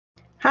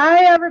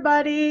Hi,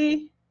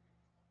 everybody.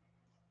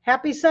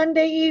 Happy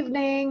Sunday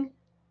evening.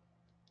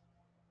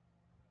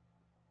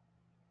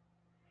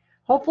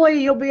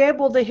 Hopefully you'll be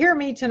able to hear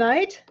me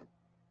tonight.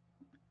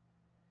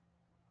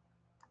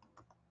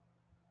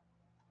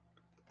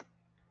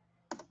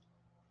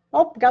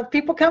 Oh, got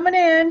people coming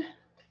in.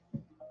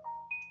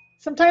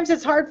 Sometimes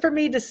it's hard for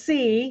me to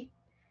see.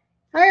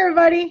 Hi,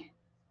 everybody.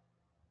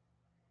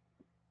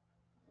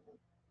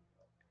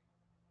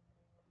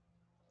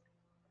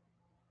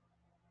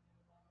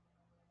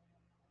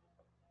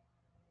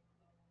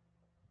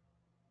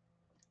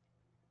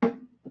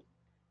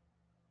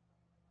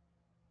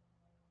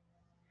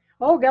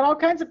 Oh, got all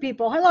kinds of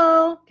people.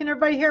 Hello. Can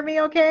everybody hear me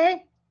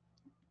okay?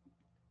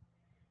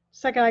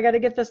 Second, I got to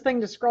get this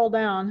thing to scroll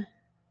down.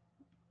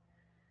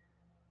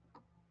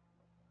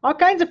 All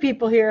kinds of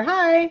people here.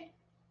 Hi.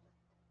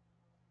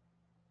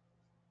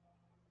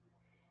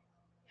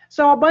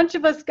 So a bunch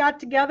of us got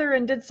together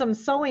and did some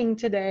sewing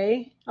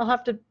today. I'll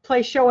have to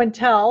play show and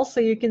tell so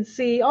you can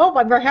see. Oh,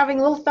 we're having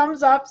little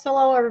thumbs up.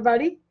 Hello,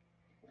 everybody.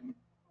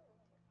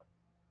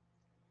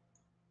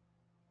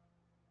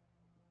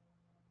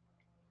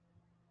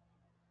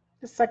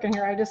 Just a second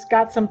here. I just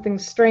got something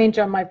strange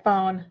on my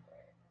phone.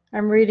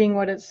 I'm reading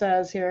what it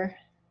says here.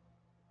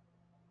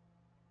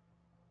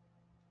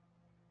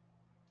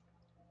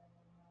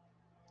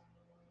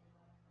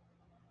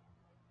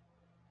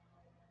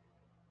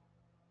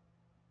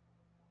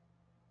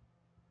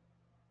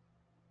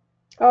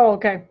 Oh,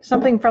 okay.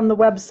 Something from the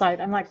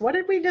website. I'm like, what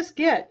did we just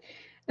get?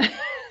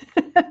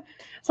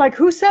 It's like,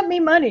 who sent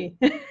me money?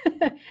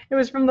 It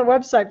was from the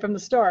website, from the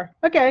store.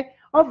 Okay.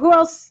 Oh, who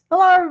else?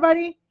 Hello,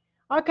 everybody.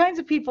 All kinds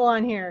of people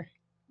on here.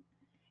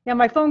 Yeah,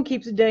 my phone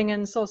keeps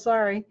dinging, so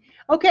sorry.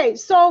 Okay,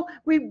 so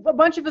a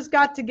bunch of us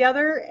got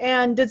together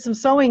and did some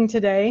sewing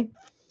today.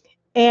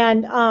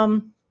 And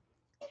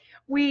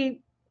we're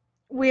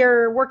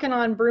working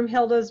on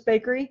Broomhilda's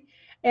bakery.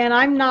 And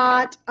I'm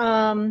not,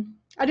 I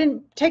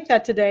didn't take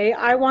that today.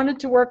 I wanted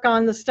to work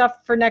on the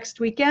stuff for next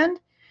weekend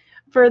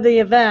for the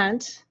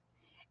event.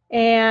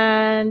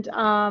 And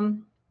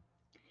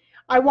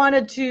I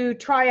wanted to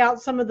try out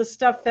some of the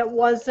stuff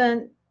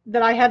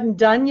that I hadn't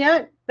done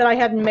yet, that I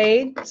hadn't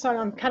made. So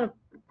I'm kind of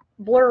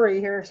blurry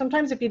here.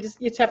 Sometimes if you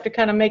just have to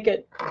kind of make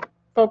it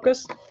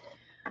focus.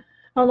 I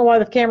don't know why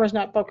the camera's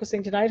not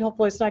focusing tonight.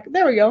 Hopefully it's not.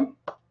 There we go.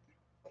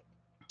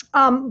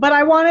 But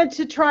I wanted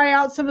to try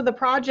out some of the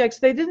projects.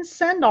 They didn't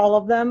send all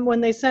of them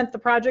when they sent the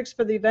projects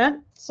for the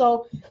event.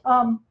 So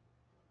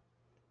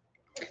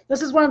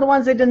this is one of the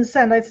ones they didn't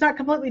send. It's not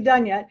completely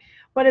done yet,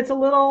 but it's a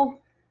little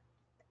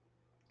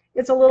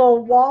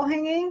wall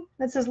hanging.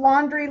 It says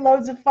laundry,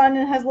 loads of fun,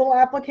 and has little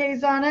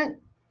appliques on it.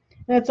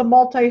 And it's a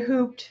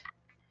multi-hooped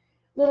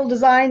little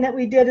design that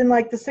we did in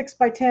like the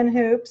 6x10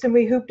 hoops, and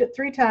we hooped it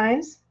 3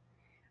 times.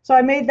 So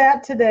I made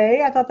that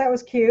today. I thought that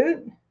was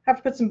cute. Have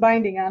to put some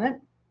binding on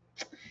it.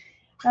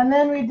 And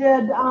then we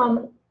did,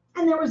 and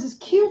there was this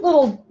cute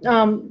little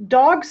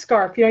dog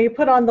scarf. You know, you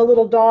put on the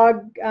little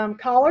dog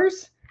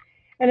collars,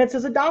 and it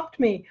says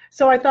 "Adopt Me."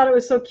 So I thought it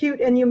was so cute.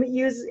 And you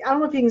use, I don't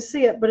know if you can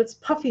see it, but it's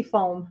puffy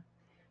foam.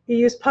 You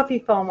use puffy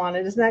foam on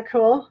it. Isn't that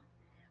cool?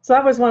 So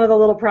that was one of the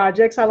little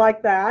projects. I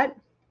like that.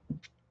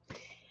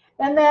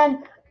 And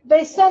then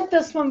they sent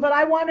this one, but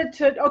I wanted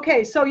to,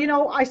 okay, so, you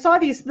know, I saw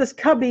this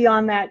cubby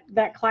on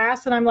that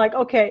class, and I'm like,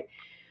 okay,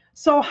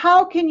 so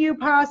how can you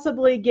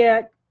possibly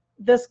get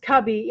this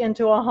cubby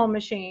into a home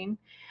machine?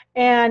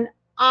 And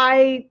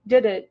I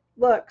did it.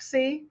 Look,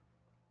 see?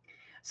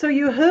 So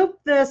you hoop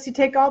this, you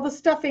take all the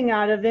stuffing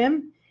out of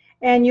him,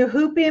 and you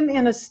hoop him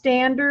in a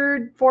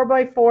standard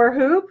 4x4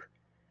 hoop,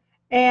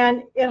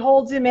 and it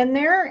holds him in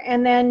there,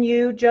 and then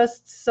you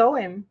just sew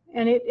him,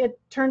 and it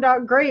turned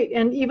out great.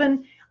 And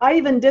I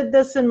even did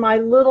this in my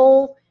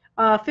little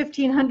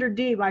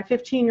 1500D, my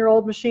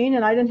 15-year-old machine,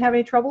 and I didn't have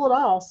any trouble at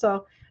all. So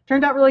it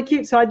turned out really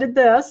cute. So I did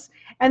this,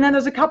 and then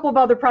there's a couple of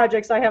other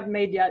projects I haven't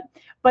made yet.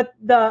 But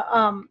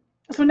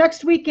so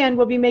next weekend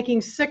we'll be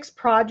making 6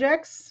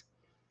 projects,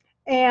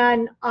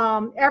 and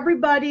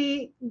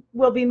everybody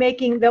will be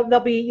making, there'll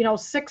be, you know,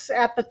 6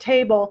 at the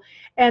table,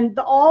 and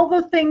all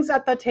the things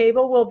at the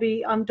table will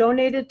be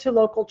donated to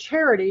local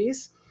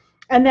charities.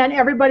 And then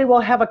everybody will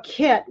have a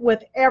kit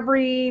with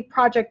every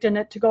project in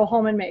it to go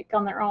home and make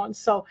on their own.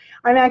 So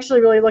I'm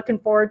actually really looking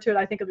forward to it.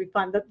 I think it'll be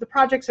fun. The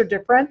projects are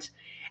different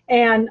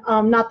and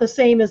not the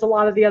same as a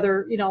lot of the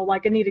other, you know,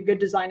 like Anita Good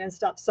Design and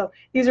stuff. So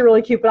these are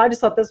really cute, but I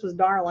just thought this was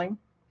darling.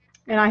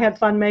 And I had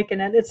fun making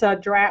it. It's a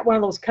one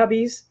of those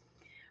cubbies.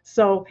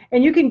 So,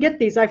 and you can get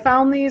these. I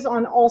found these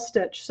on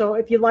Allstitch. So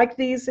if you like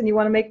these and you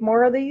want to make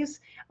more of these,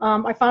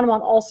 I found them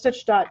on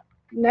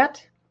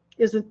allstitch.net.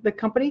 is the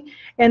company,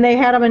 and they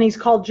had him, and he's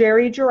called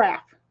Jerry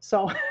Giraffe.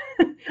 So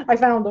I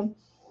found him.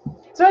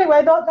 So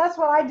anyway, that's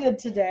what I did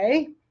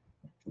today.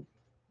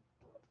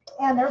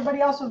 And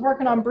everybody else was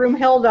working on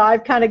Broomhilda.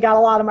 I've kind of got a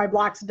lot of my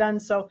blocks done,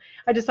 so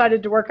I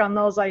decided to work on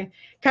those. I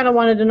kind of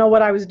wanted to know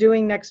what I was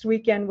doing next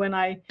weekend when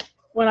I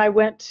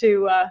went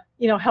to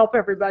you know, help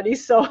everybody.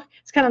 So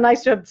it's kind of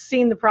nice to have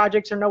seen the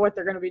projects or know what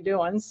they're going to be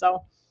doing.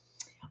 So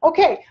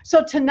okay,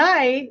 so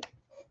tonight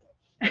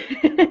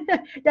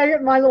Yeah,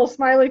 my little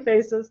smiley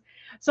faces.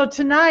 So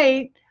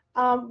tonight,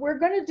 we're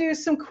going to do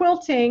some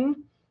quilting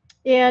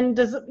in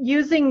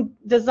using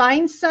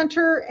Design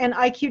Center and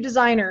IQ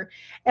Designer.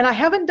 And I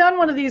haven't done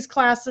one of these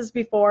classes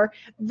before.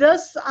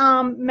 This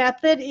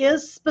method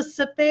is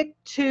specific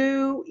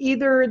to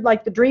either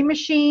like the Dream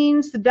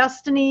Machines, the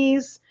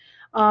Destinies,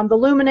 the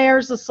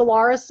Luminaires, the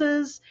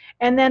Solarises,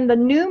 and then the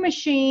new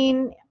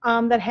machine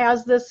that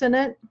has this in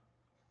it.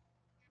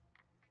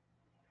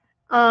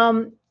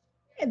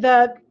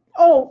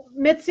 Oh,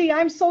 Mitzi,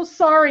 I'm so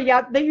sorry.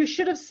 Yeah, that you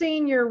should have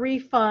seen your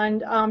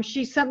refund.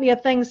 She sent me a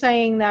thing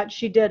saying that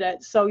she did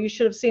it, so you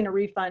should have seen a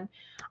refund.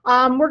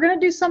 We're going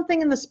to do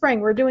something in the spring.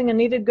 We're doing a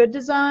Needed Good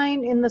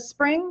design in the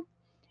spring.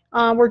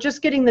 We're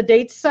just getting the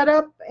dates set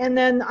up, and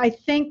then I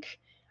think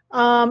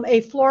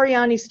a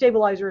Floriani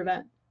stabilizer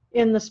event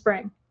in the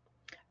spring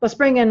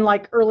and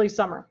like early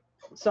summer.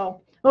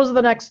 So those are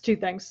the next two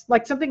things,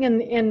 like something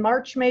in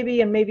March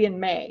maybe, and maybe in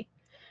May.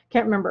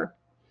 Can't remember.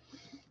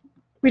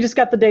 We just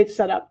got the dates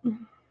set up.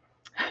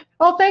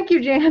 Oh, thank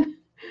you, Jan.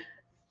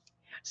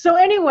 So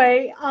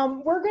anyway,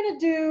 we're going to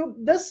do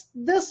this.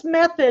 This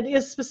method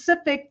is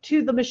specific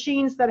to the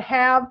machines that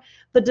have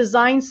the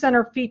Design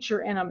Center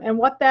feature in them. And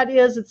what that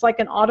is, it's like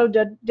an auto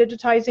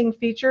digitizing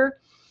feature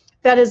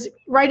that is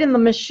right in the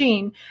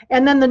machine.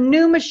 And then the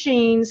new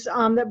machines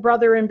that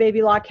Brother and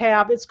Baby Lock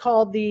have, it's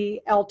called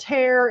the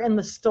Altair and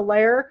the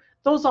Stellaire.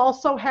 Those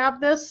also have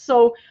this.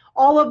 So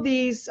all of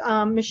these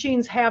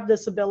machines have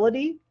this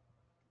ability.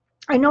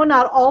 I know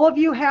not all of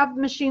you have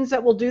machines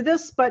that will do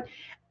this, but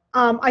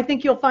I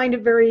think you'll find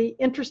it very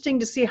interesting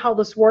to see how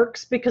this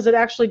works, because it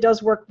actually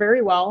does work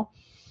very well.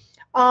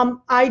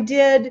 I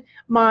did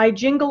my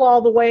Jingle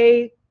All the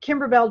Way,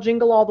 Kimberbell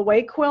Jingle All the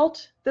Way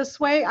quilt this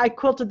way. I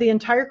quilted the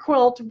entire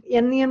quilt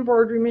in the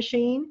embroidery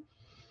machine,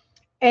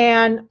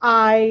 and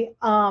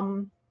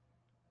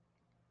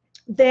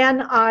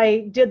then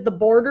I did the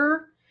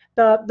border.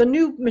 The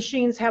new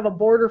machines have a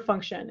border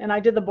function, and I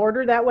did the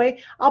border that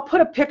way. I'll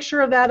put a picture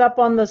of that up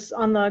on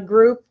the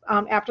group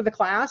after the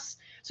class,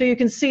 so you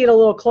can see it a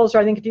little closer.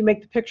 I think if you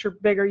make the picture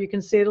bigger, you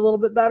can see it a little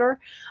bit better.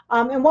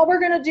 And what we're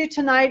going to do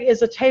tonight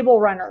is a table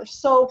runner.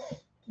 So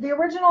the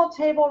original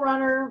table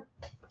runner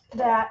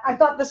that I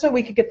thought this way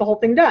we could get the whole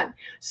thing done.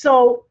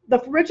 So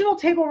the original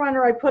table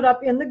runner I put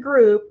up in the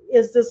group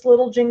is this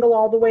little Jingle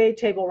All the Way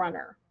table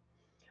runner.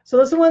 So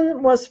this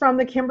one was from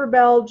the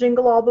Kimberbell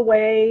Jingle All the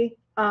Way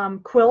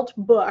quilt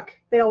book.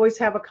 They always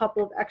have a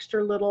couple of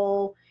extra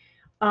little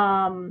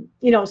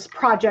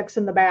projects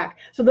in the back.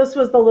 So this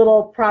was the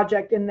little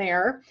project in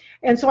there.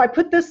 And so I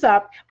put this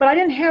up, but I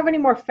didn't have any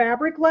more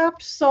fabric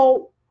left.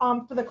 So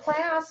for the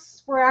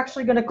class, we're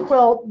actually going to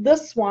quilt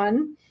this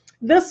one.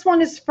 This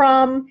one is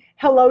from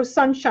Hello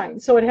Sunshine.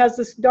 So it has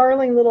this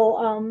darling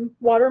little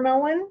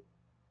watermelon,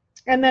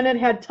 and then it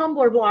had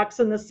tumbler blocks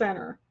in the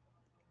center.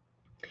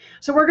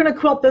 So we're going to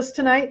quilt this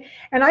tonight.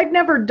 And I've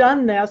never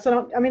done this. I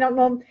don't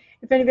know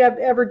if any of you have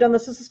ever done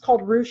this. This is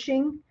called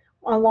ruching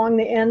along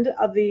the end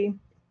of the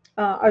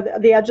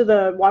edge of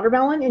the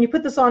watermelon, and you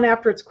put this on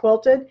after it's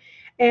quilted,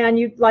 and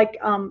you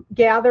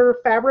gather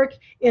fabric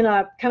in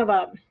a kind of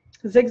a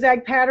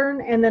zigzag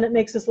pattern, and then it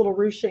makes this little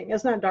ruching.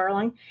 Isn't that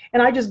darling?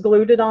 And I just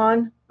glued it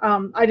on.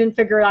 I didn't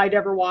figure I'd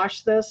ever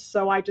wash this,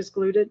 so I just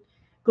glued it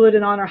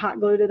on, or hot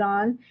glued it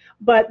on.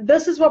 But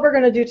this is what we're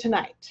going to do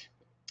tonight.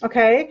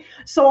 Okay,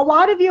 so a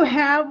lot of you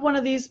have one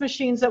of these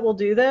machines that will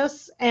do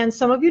this, and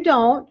some of you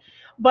don't,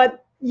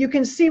 but you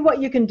can see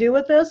what you can do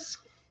with this.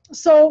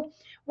 So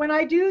when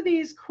I do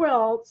these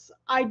quilts,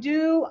 I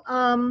do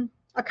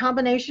a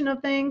combination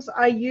of things.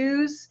 I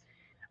use,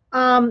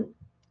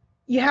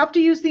 you have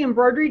to use the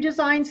embroidery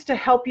designs to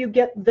help you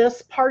get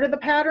this part of the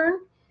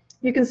pattern.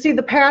 You can see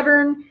the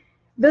pattern.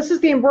 This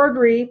is the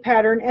embroidery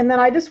pattern, and then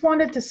I just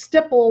wanted to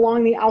stipple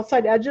along the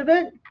outside edge of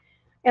it,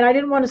 and I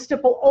didn't want to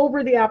stipple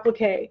over the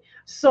applique.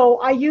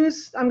 So I'm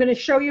going to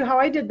show you how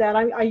I did that.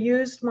 I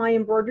used my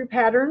embroidery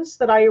patterns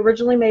that I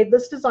originally made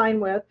this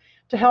design with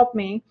to help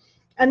me.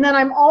 And then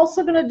I'm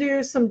also going to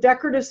do some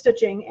decorative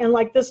stitching, and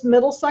like this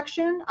middle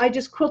section, I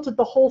just quilted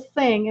the whole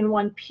thing in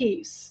one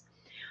piece.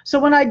 So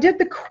when I did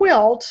the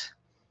quilt,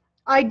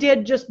 I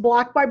did just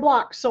block by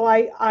block. So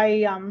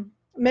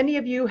many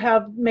of you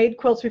have made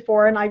quilts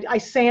before, and I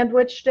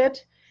sandwiched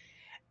it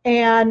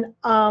and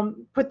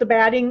put the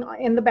batting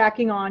and the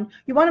backing on.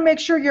 You want to make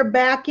sure your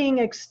backing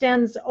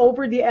extends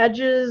over the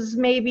edges,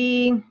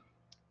 maybe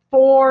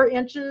 4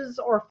 inches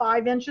or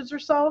 5 inches or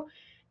so,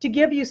 to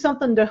give you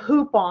something to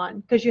hoop on,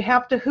 because you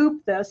have to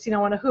hoop this,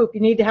 on a hoop. You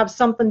need to have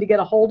something to get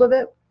a hold of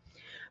it.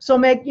 So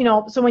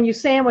so when you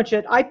sandwich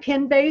it, I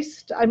pin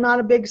baste. I'm not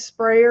a big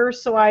sprayer,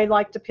 so I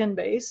like to pin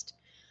baste.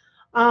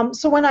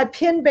 So when I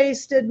pin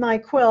basted my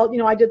quilt,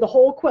 I did the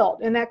whole quilt,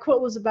 and that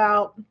quilt was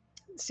about,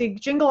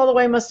 Jingle All the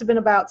Way must have been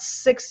about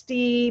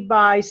 60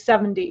 by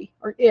 70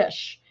 or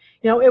ish.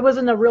 It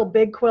wasn't a real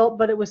big quilt,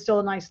 but it was still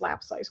a nice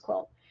lap size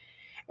quilt.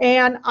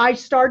 And I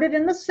started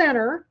in the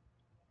center,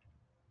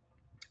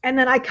 and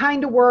then I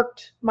kind of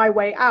worked my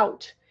way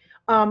out.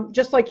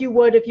 just like you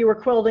would if you were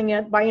quilting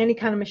it by any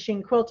kind of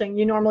machine quilting.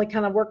 You normally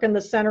kind of work in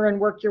the center and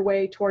work your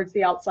way towards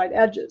the outside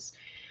edges.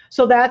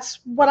 So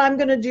that's what I'm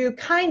going to do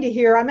kind of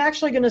here. I'm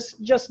actually going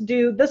to just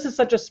do, this is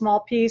such a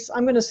small piece,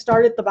 I'm going to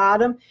start at the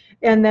bottom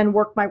and then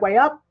work my way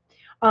up.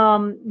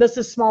 This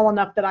is small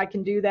enough that I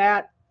can do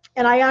that.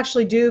 And I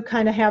actually do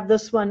kind of have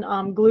this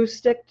one glue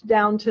sticked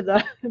down to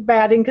the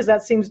batting because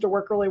that seems to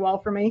work really well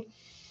for me.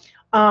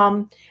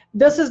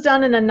 This is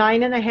done in a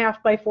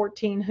 9.5 by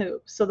 14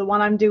 hoop. So the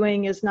one I'm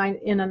doing is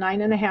in a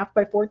 9.5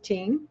 by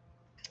 14.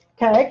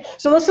 Okay,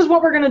 so this is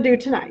what we're going to do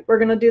tonight. We're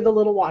going to do the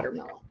little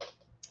watermelon.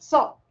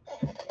 So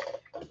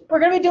we're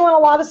going to be doing a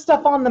lot of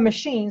stuff on the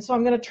machine. So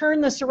I'm going to turn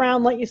this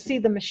around, let you see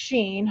the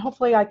machine.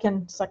 Hopefully I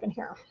can, second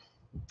here.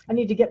 I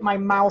need to get my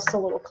mouse a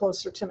little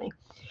closer to me.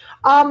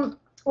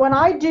 When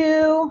I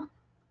do,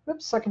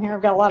 oops, second here,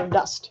 I've got a lot of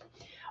dust.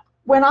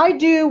 When I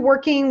do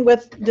working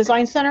with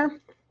Design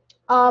Center,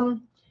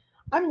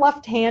 I'm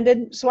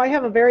left-handed, so I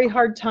have a very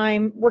hard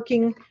time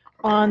working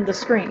on the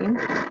screen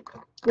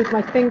with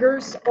my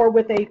fingers or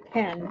with a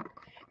pen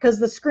because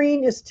the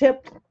screen is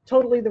tipped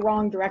totally the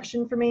wrong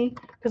direction for me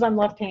because I'm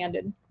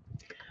left-handed.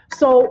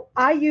 So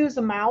I use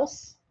a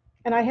mouse,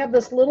 and I have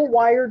this little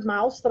wired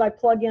mouse that I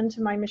plug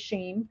into my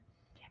machine,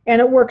 and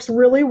it works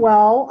really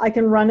well. I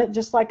can run it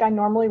just like I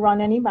normally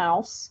run any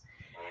mouse,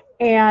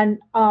 and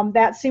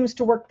that seems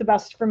to work the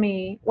best for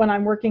me when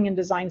I'm working in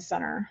Design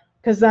Center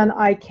because then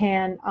I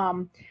can,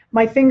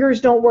 my fingers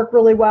don't work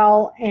really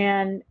well,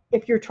 and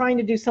if you're trying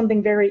to do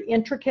something very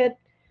intricate,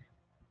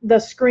 the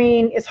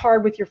screen is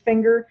hard with your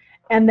finger.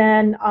 And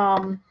then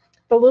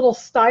the little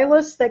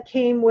stylus that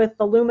came with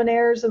the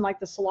Luminaires and like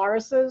the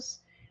Solarises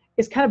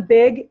is kind of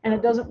big, and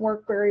it doesn't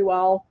work very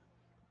well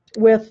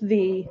with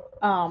the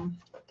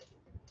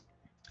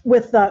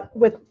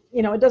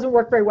you know, it doesn't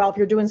work very well if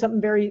you're doing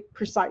something very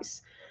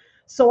precise.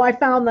 So I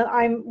found that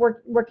I'm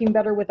working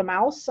better with a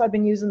mouse. I've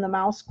been using the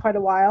mouse quite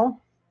a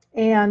while,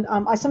 and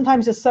I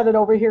sometimes just set it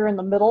over here in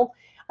the middle.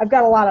 I've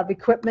got a lot of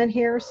equipment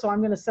here, so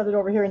I'm going to set it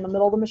over here in the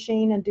middle of the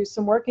machine and do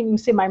some work, and you can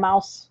see my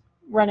mouse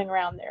running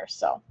around there.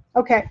 So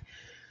okay,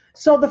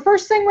 so the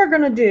first thing we're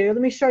going to do,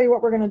 let me show you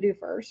what we're going to do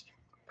first.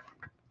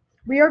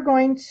 We are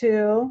going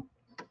to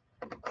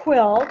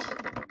quilt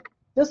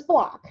this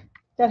block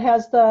that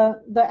has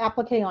the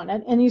applique on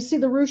it, and you see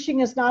the ruching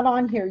is not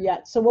on here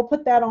yet, so we'll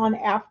put that on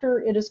after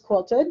it is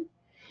quilted.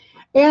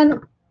 And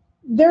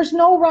there's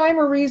no rhyme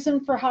or reason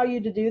for how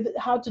to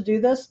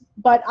do this,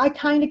 but I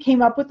kind of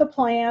came up with a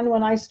plan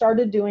when I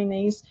started doing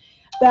these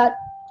that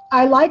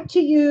I like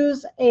to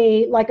use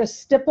like a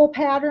stipple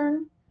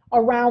pattern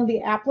around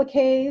the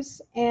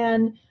appliques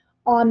and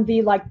on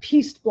the like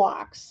pieced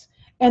blocks,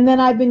 and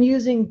then I've been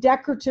using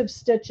decorative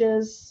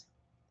stitches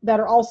that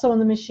are also in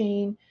the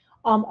machine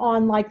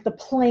on like the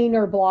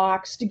plainer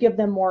blocks to give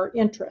them more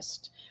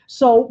interest.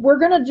 So we're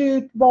going to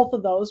do both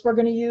of those. We're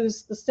going to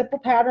use the stipple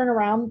pattern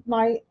around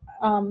my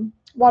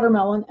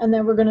watermelon, and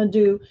then we're going to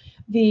do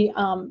the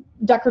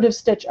decorative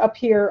stitch up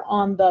here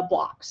on the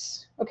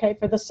blocks, okay,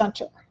 for the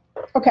center.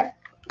 Okay.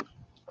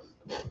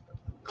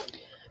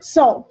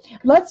 So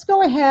let's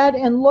go ahead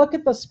and look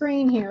at the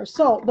screen here.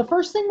 So the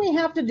first thing we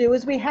have to do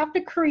is we have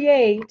to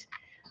create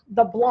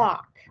the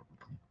block.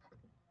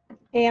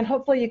 And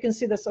hopefully you can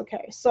see this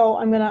okay. So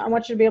I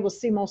want you to be able to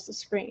see most of the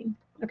screen.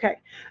 Okay,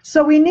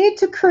 so we need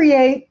to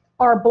create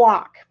our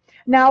block.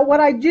 Now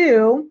what I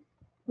do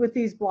with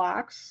these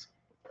blocks,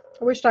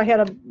 I wished I had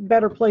a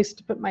better place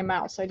to put my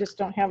mouse. I just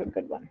don't have a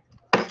good one.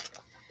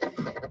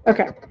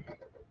 Okay,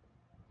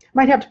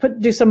 might have to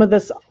do some of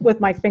this with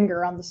my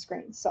finger on the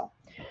screen. So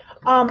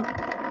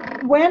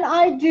when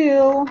I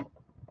do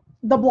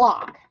the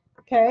block,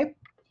 okay,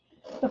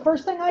 the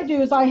first thing I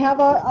do is I have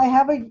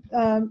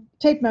a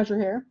tape measure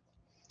here.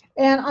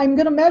 And I'm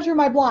going to measure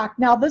my block.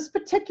 Now this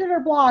particular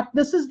block,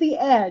 this is the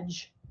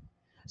edge.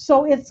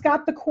 So it's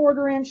got the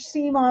 1/4 inch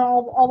seam on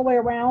all the way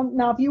around.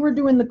 Now if you were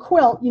doing the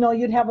quilt, you know,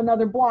 you'd have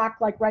another block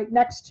like right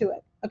next to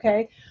it.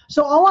 Okay.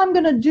 So all I'm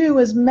going to do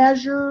is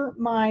measure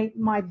my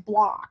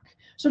block.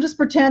 So just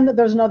pretend that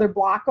there's another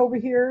block over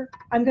here.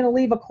 I'm going to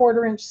leave a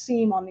 1/4 inch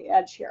seam on the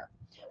edge here.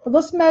 But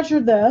let's measure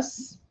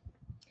this.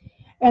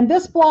 And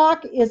this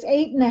block is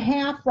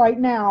 8.5 right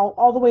now,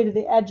 all the way to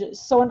the edges.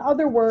 So in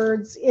other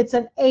words, it's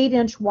an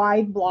 8-inch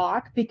wide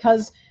block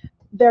because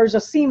there's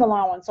a seam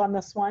allowance on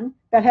this one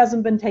that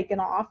hasn't been taken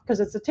off because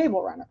it's a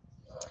table runner.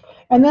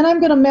 And then I'm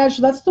going to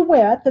measure, that's the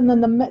width, and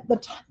then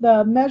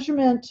the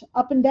measurement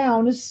up and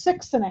down is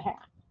 6.5.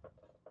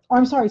 Or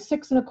I'm sorry,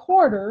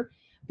 6.25,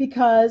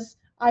 because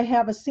I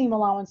have a seam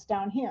allowance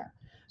down here.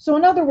 So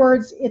in other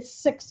words, it's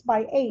 6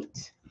 by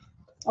 8.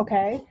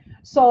 Okay,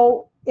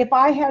 so if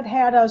I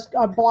had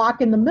a block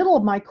in the middle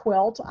of my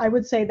quilt, I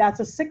would say that's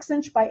a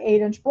 6-inch by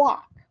 8-inch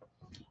block.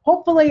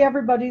 Hopefully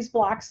everybody's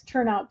blocks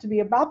turn out to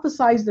be about the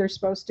size they're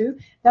supposed to.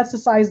 That's the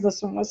size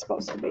this one was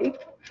supposed to be.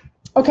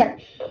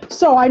 Okay,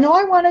 so I know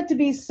I want it to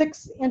be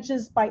 6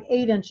 inches by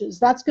 8 inches.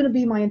 That's going to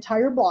be my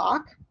entire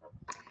block.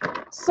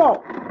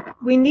 So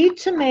we need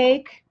to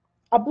make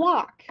a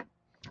block.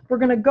 We're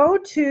going to go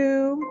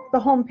to the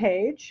home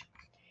page,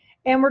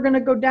 And we're going to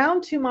go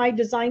down to my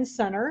design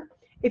center.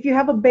 If you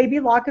have a baby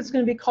lock, it's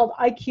going to be called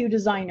IQ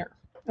Designer.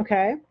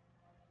 Okay.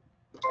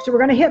 So we're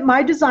going to hit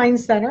my design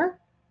center.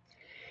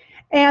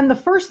 And the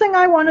first thing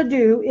I want to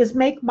do is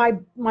make my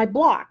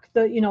block,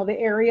 the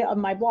area of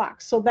my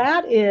block. So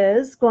that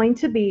is going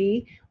to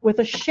be with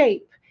a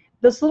shape.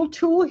 This little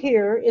tool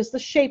here is the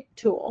shape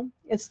tool.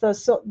 It's the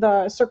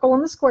circle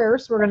and the square.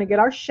 So we're going to get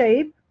our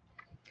shape.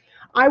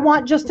 I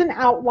want just an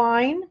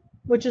outline,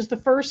 which is the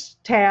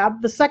first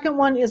tab. The second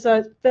one is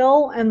a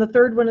fill, and the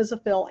third one is a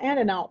fill and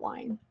an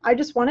outline. I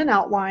just want an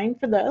outline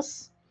for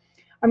this.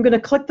 I'm going to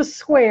click the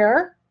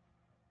square,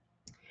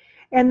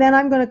 and then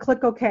I'm going to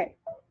click OK.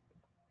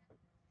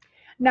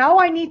 Now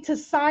I need to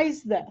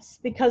size this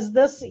because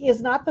this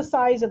is not the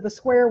size of the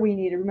square we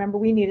needed. Remember,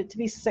 we need it to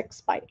be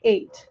 6 by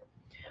 8.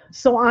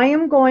 So I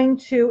am going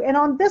to, and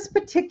on this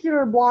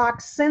particular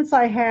block, since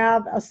I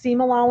have a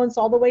seam allowance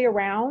all the way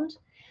around,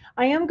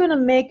 I am going to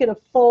make it a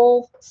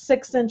full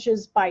 6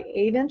 inches by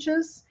 8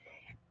 inches.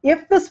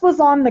 If this was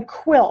on the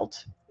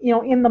quilt,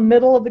 in the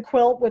middle of the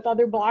quilt with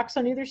other blocks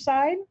on either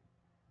side,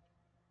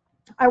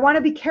 I want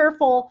to be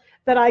careful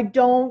that I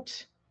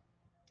don't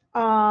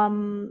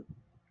go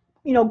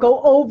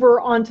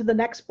over onto the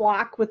next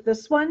block with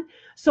this one.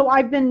 So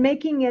I've been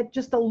making it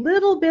just a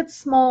little bit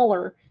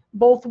smaller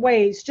both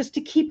ways just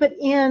to keep it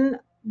in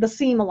the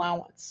seam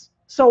allowance.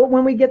 So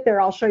when we get there,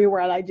 I'll show you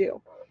what I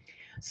do.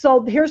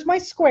 So here's my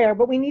square,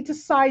 but we need to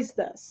size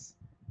this.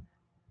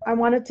 I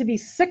want it to be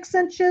 6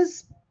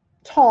 inches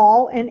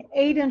tall and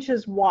 8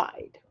 inches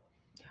wide.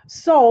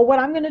 So what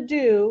I'm going to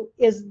do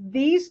is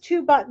these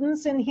two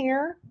buttons in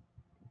here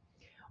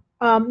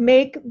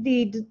make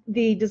the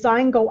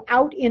design go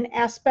out in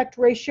aspect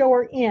ratio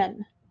or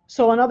in.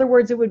 So in other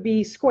words, it would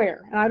be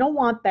square, and I don't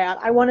want that.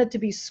 I want it to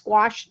be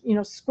squashed,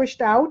 squished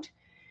out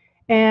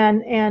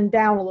and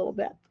down a little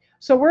bit.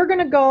 So we're going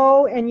to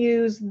go and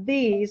use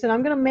these, and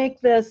I'm going to make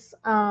this,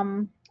 I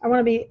want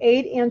to be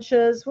 8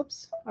 inches.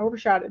 Whoops, I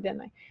overshot it,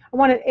 didn't I? I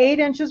want it 8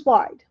 inches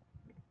wide.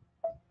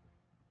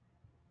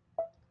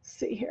 Let's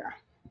see here.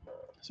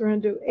 So we're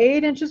going to do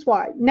 8 inches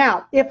wide.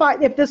 Now,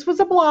 if this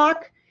was a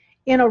block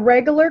in a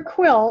regular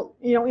quilt,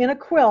 in a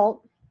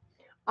quilt,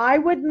 I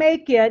would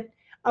make it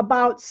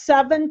about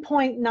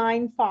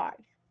 7.95.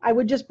 I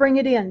would just bring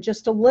it in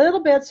just a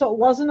little bit so it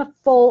wasn't a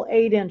full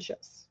 8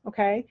 inches,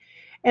 okay?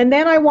 And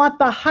then I want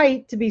the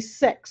height to be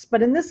 6,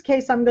 but in this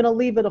case, I'm going to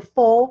leave it a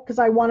full because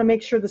I want to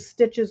make sure the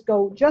stitches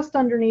go just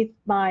underneath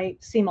my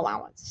seam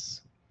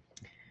allowance.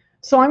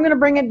 So I'm going to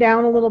bring it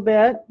down a little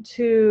bit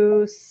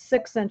to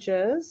 6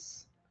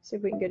 inches. See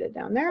if we can get it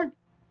down there.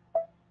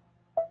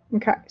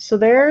 Okay, so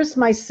there's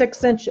my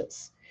 6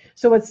 inches.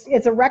 So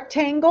it's a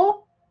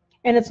rectangle,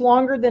 and it's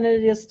longer than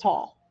it is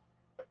tall.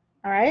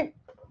 All right.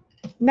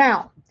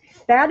 Now,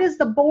 that is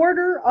the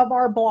border of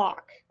our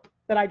block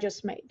that I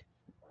just made.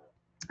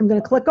 I'm going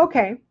to click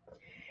OK.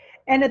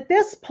 And at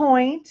this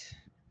point,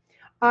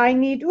 I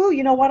need, oh,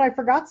 you know what? I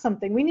forgot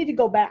something. We need to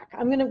go back.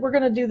 We're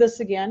going to do this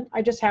again.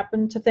 I just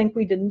happened to think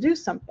we didn't do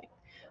something.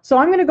 So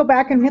I'm going to go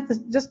back and hit this,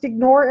 just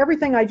ignore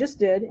everything I just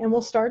did, and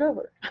we'll start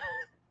over.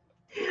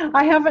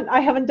 I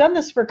haven't done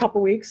this for a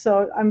couple weeks,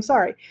 so I'm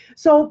sorry.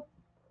 So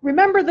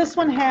remember, this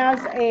one has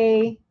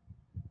an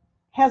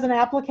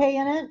applique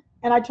in it,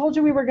 and I told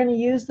you we were going to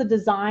use the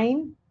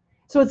design.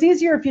 So it's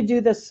easier if you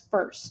do this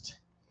first.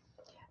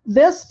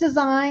 This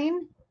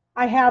design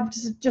I have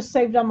just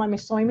saved on my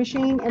sewing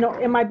machine, and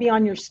it might be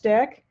on your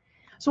stick.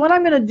 So what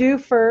I'm going to do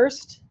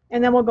first,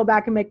 and then we'll go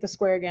back and make the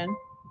square again.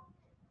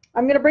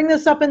 I'm going to bring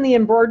this up in the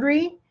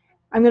embroidery.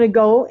 I'm going to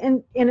go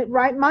and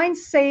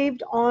mine's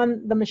saved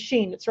on the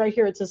machine. It's right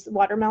here. It says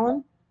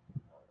watermelon.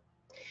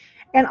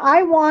 And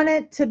I want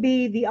it to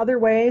be the other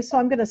way, so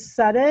I'm going to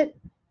set it,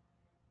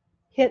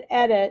 hit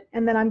edit,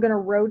 and then I'm going to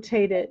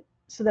rotate it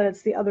so that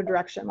it's the other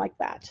direction like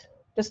that,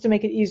 just to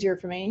make it easier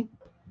for me.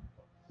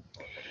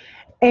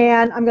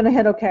 And I'm going to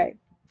hit OK.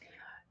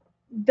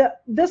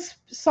 This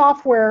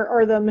software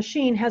or the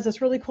machine has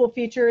this really cool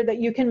feature that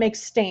you can make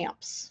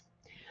stamps.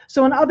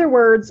 So in other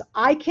words,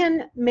 I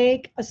can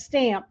make a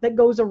stamp that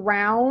goes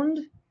around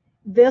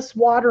this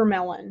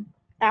watermelon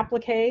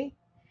applique,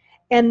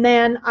 and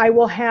then I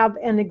will have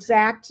an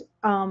exact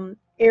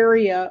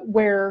area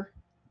where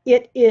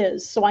it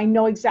is. So I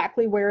know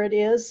exactly where it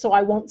is, so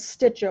I won't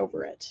stitch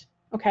over it.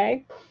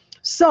 Okay?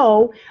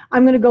 So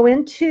I'm going to go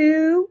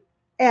into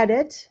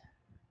Edit.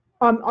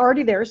 I'm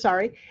already there,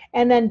 sorry.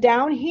 And then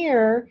down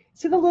here,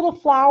 see the little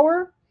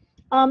flower?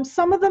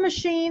 Some of the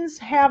machines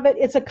have it,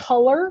 it's a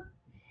color.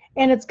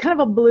 And it's kind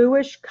of a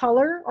bluish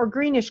color, or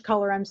greenish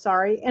color, I'm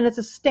sorry, and it's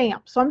a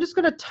stamp. So I'm just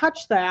going to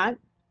touch that.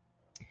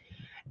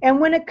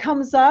 And when it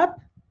comes up,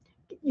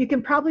 you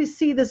can probably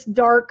see this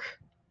dark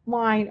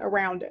line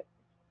around it.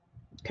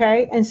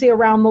 Okay, and see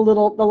around the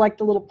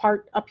little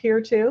part up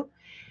here too.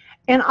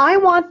 And I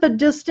want the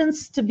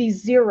distance to be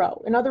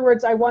 0. In other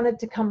words, I want it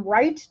to come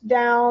right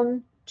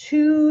down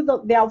to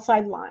the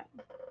outside line.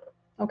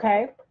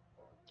 Okay,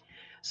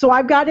 so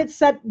I've got it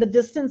set the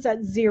distance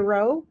at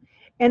 0.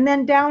 And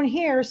then down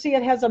here, see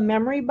it has a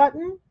memory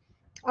button.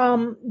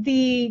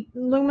 The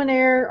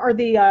Luminaire or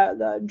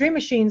the Dream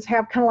Machines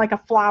have kind of like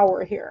a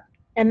flower here,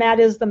 and that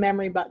is the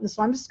memory button.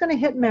 So I'm just going to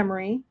hit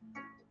memory,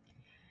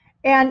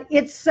 and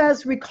it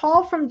says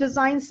recall from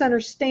Design Center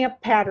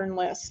stamp pattern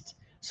list.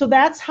 So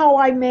that's how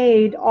I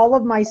made all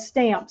of my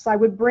stamps. I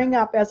would bring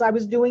up, as I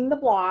was doing the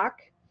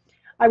block,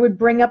 I would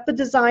bring up the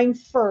design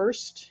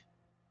first,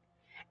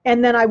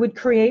 and then I would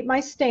create my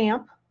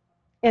stamp,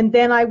 and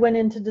then I went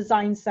into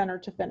Design Center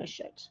to finish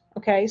it.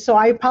 Okay, so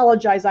I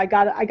apologize. I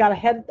got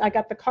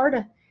the cart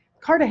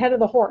ahead of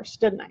the horse,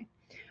 didn't I?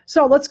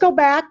 So let's go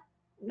back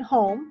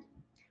home.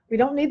 We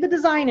don't need the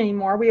design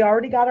anymore. We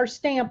already got our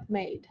stamp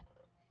made.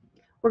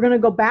 We're going to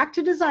go back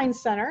to Design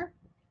Center,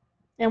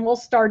 and we'll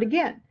start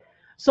again.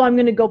 So I'm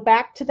going to go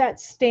back to that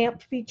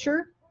stamp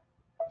feature.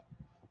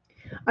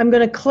 I'm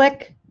going to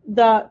click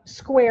the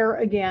square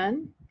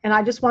again, and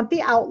I just want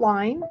the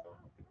outline,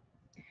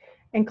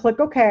 and click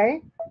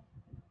OK.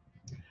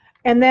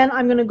 And then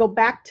I'm going to go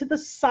back to the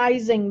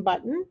sizing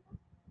button,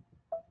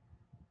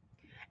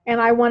 and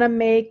I want to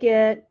make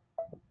it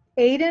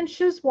 8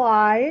 inches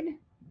wide.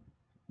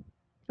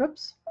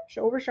 Oops,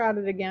 overshot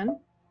it again.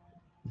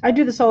 I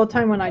do this all the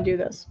time when I do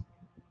this.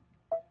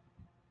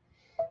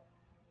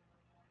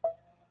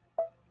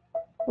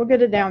 We'll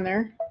get it down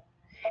there.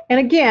 And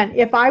again,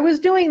 if I was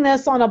doing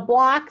this on a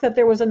block that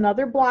there was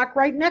another block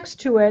right next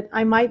to it,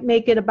 I might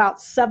make it about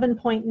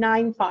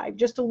 7.95,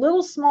 just a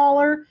little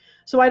smaller,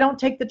 so I don't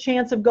take the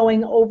chance of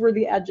going over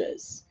the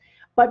edges.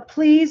 But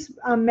please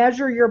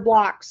measure your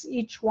blocks,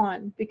 each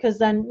one, because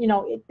then, you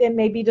know, it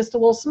may be just a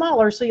little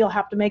smaller, so you'll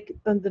have to make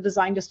the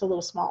design just a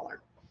little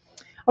smaller.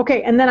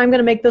 Okay, and then I'm going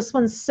to make this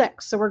one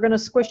 6, so we're going to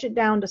squish it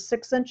down to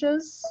 6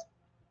 inches.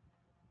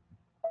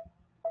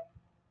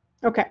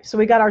 Okay, so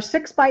we got our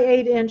 6 by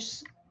 8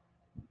 inch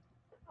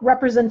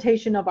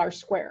representation of our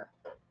square.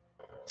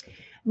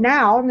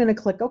 Now I'm going to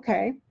click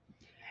OK.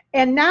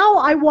 And now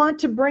I want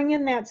to bring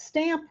in that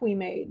stamp we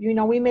made. You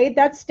know, we made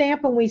that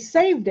stamp and we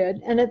saved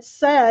it, and it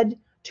said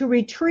to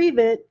retrieve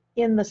it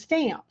in the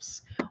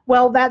stamps.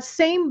 Well, that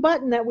same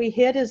button that we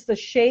hit is the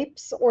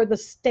shapes or the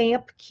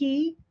stamp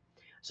key.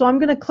 So I'm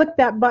going to click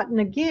that button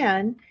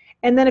again.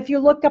 And then if you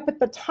look up at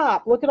the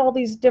top, look at all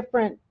these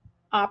different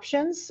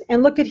options,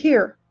 and look at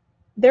here.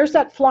 There's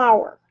that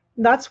flower.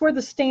 That's where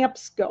the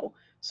stamps go.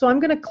 So I'm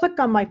going to click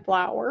on my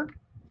flower.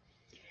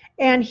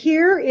 And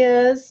here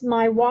is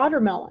my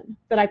watermelon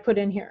that I put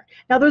in here.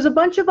 Now there's a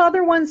bunch of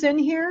other ones in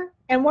here,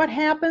 and what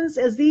happens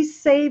is these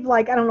save,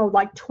 like, I don't know,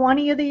 like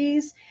 20 of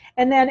these,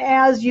 and then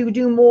as you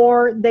do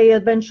more, they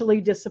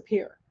eventually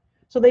disappear.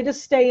 So they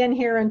just stay in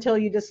here until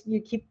you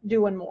keep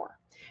doing more.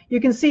 You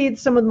can see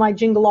some of my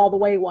Jingle All the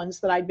Way ones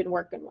that I've been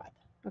working with.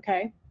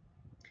 Okay,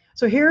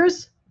 so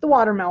here's the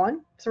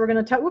watermelon. So we're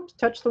going to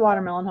touch the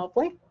watermelon,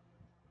 hopefully,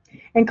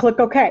 and click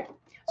OK.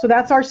 So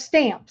that's our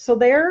stamp. So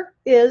there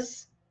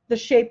is the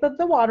shape of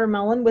the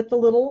watermelon with the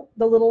little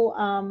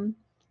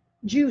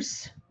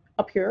juice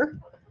up here.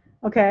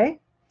 Okay,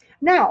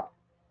 now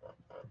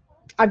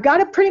I've got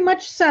it pretty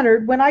much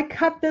centered. When I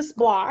cut this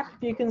block,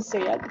 you can see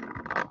it,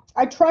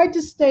 I tried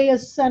to stay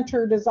as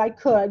centered as I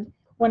could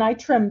when I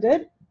trimmed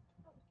it.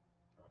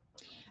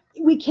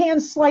 We can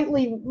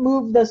slightly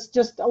move this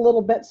just a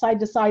little bit side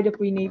to side if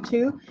we need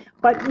to,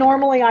 but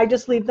normally I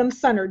just leave them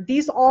centered.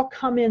 These all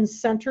come in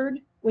centered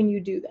when you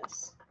do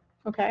this.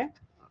 Okay,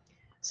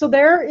 so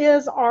there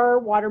is our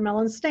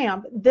watermelon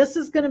stamp. This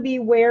is going to be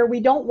where we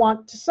don't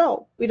want to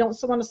sew. We don't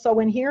want to sew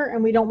in here,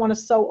 and we don't want to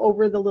sew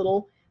over the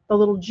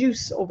little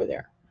juice over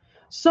there.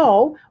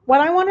 So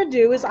what I want to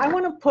do is I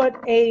want to put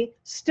a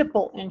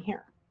stipple in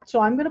here.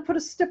 So I'm going to put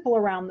a stipple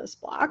around this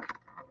block.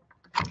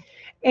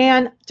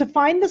 And to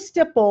find the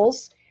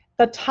stipples,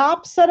 the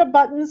top set of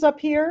buttons up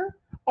here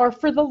are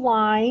for the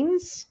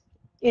lines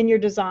in your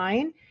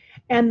design,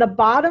 and the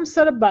bottom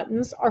set of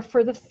buttons are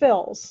for the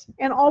fills.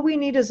 And all we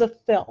need is a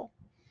fill.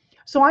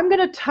 So I'm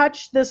going to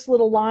touch this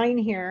little line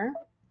here.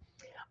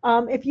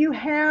 If you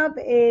have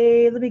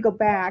a, let me go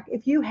back,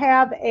 if you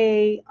have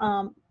a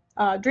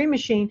Dream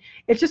Machine,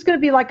 it's just going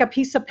to be like a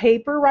piece of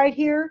paper right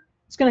here.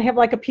 It's going to have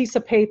like a piece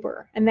of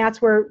paper, and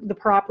that's where the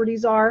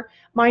properties are.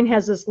 Mine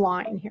has this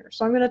line here,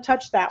 so I'm going to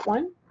touch that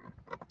one.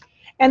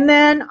 And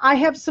then I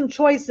have some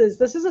choices.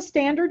 This is a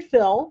standard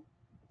fill.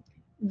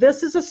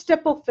 This is a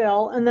stipple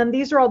fill, and then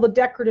these are all the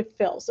decorative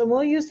fills. And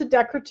we'll use the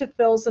decorative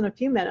fills in a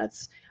few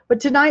minutes. But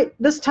tonight,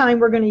 this time,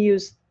 we're going to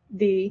use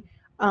the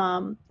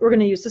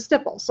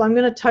stipple. So I'm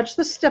going to touch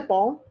the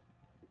stipple,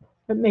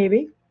 but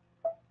maybe.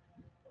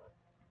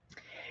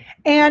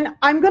 And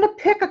I'm going to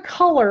pick a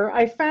color.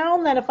 I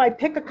found that if I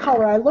pick a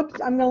color, I'm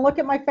going to look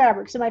at my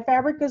fabrics, and my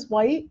fabric is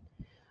white.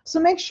 So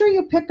make sure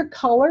you pick a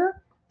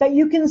color that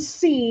you can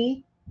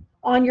see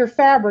on your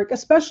fabric,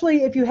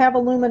 especially if you have a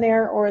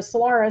Luminaire or a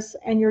Solaris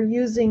and you're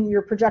using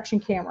your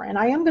projection camera. And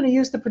I am going to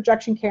use the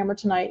projection camera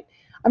tonight.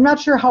 I'm not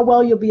sure how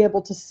well you'll be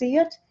able to see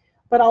it,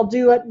 but I'll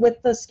do it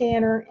with the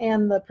scanner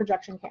and the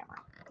projection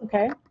camera.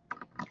 Okay.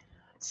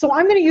 So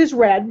I'm going to use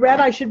red. Red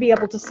I should be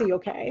able to see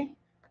okay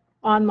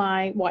on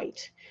my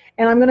white.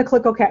 And I'm going to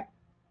click OK.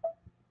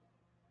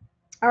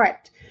 All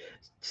right.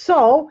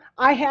 So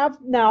I have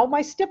now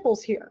my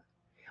stipples here.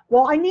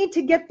 Well, I need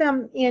to get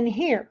them in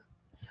here.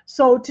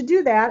 So to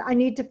do that, I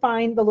need to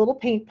find the little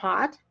paint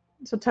pot.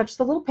 So touch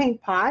the little paint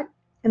pot,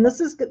 and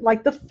this is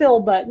like the fill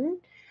button.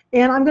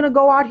 And I'm going to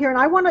go out here, and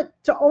I want it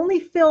to only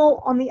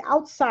fill on the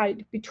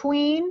outside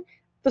between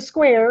the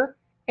square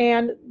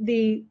and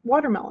the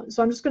watermelon.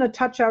 So I'm just going to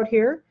touch out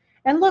here,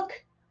 and look,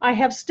 I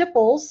have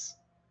stipples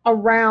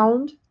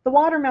around the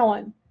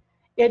watermelon.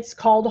 It's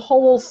called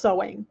hole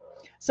sewing.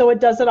 So it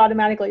does it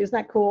automatically. Isn't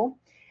that cool?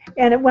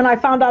 And when I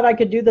found out I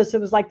could do this,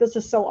 it was like, this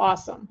is so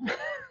awesome,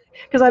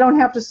 because I don't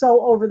have to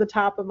sew over the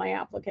top of my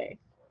applique.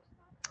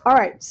 All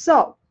right,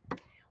 so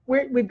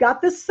we've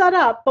got this set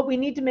up, but we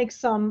need to make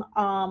some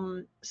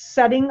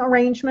setting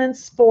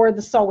arrangements for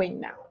the sewing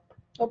now.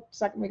 Oh,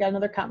 second, we got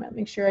another comment.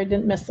 Make sure I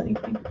didn't miss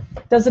anything.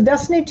 Does the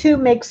Destiny 2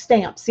 make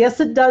stamps? Yes,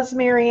 it does,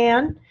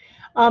 Marianne.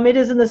 It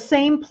is in the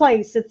same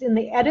place. It's in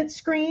the edit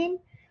screen,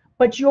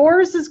 but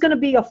yours is going to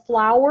be a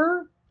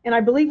flower, and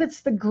I believe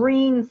it's the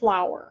green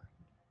flower.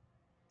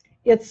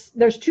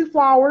 There's two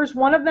flowers.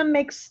 One of them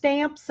makes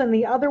stamps, and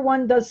the other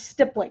one does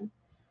stippling.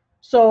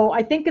 So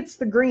I think it's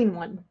the green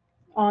one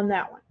on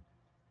that one.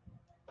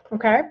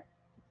 Okay.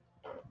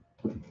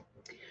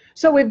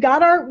 So we've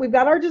got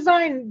our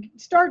design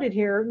started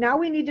here. Now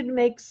we need to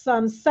make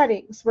some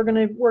settings. We're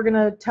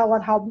gonna tell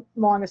it how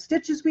long of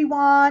stitches we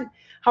want,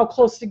 how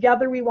close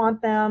together we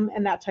want them,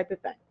 and that type of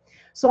thing.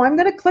 So I'm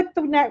gonna click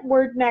the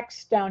word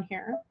next down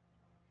here.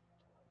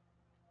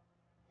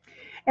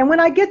 And when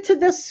I get to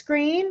this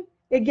screen,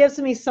 it gives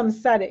me some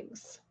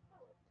settings.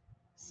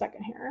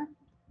 Second here.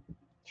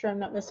 Sure I'm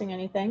not missing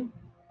anything.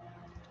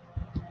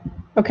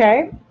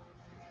 Okay.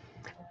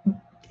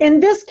 In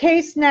this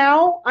case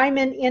now, I'm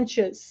in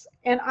inches,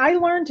 and I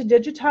learned to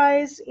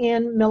digitize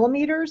in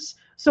millimeters.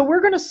 So we're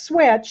going to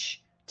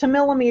switch to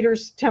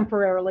millimeters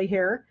temporarily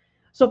here.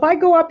 So if I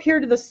go up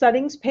here to the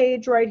settings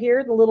page right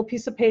here, the little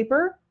piece of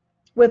paper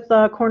with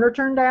the corner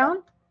turned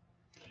down,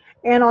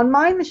 and on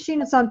my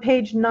machine, it's on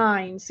page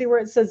 9. See where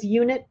it says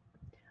unit?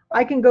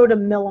 I can go to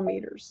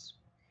millimeters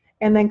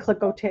and then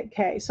click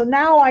OK. So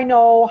now I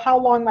know how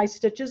long my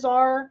stitches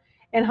are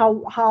and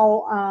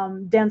how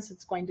dense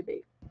it's going to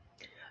be.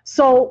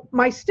 So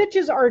my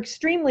stitches are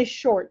extremely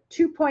short.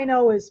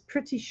 2.0 is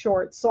pretty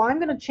short. So I'm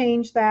going to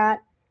change that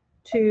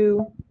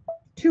to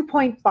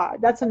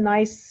 2.5. That's a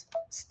nice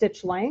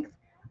stitch length.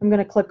 I'm going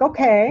to click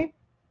OK.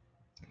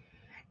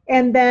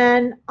 And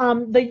then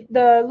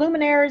the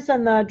Luminaires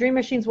and the Dream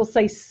Machines will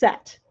say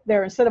set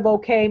there instead of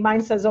OK.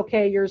 Mine says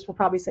OK. Yours will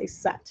probably say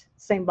set.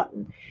 Same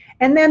button.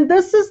 And then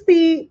this is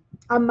the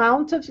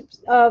amount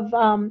of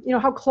you know,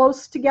 how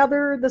close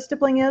together the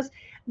stippling is.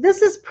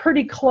 This is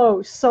pretty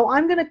close, so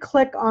I'm going to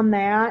click on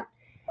that,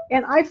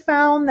 and I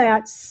found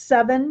that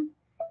 7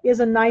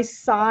 is a nice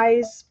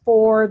size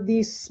for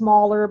these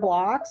smaller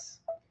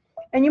blocks.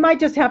 And you might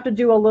just have to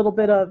do a little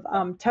bit of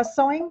test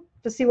sewing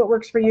to see what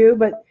works for you,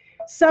 but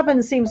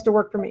 7 seems to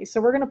work for me.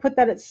 So we're going to put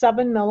that at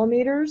 7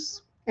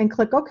 millimeters and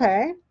click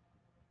OK.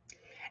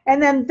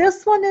 And then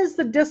this one is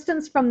the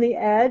distance from the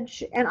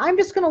edge, and I'm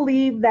just going to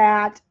leave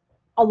that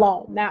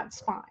alone.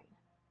 That's fine,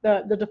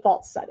 the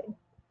default setting.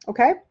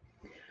 Okay.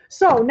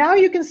 So now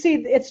you can see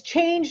it's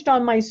changed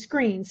on my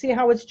screen. See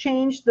how it's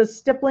changed? The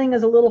stippling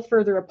is a little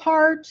further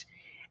apart,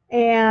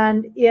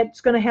 and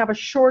it's going to have a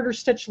shorter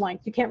stitch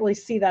length. You can't really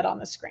see that on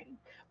the screen,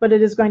 but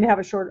it is going to have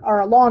a shorter or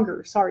a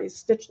longer, sorry,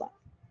 stitch length.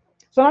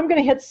 So I'm going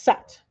to hit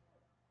set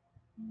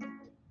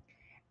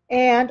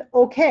and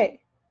OK.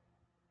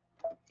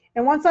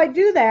 And once I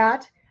do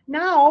that,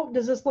 now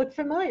does this look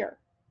familiar?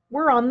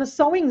 We're on the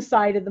sewing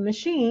side of the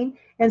machine,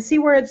 and see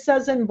where it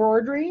says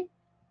embroidery?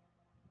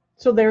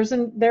 So there's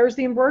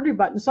the embroidery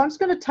button. So I'm just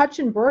going to touch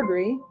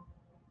embroidery.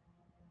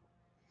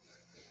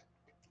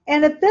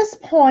 And at this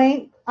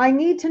point, I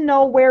need to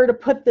know where to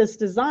put this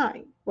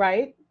design,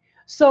 right?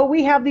 So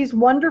we have these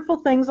wonderful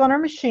things on our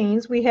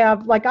machines. We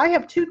have, like, I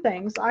have 2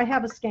 things. I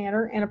have a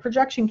scanner and a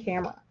projection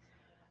camera.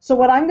 So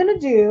what I'm going to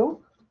do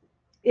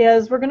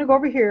is we're going to go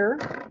over here,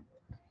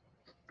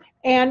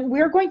 and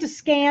we're going to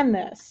scan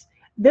this.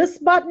 This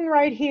button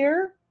right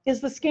here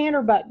is the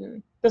scanner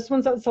button. This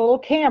one's a little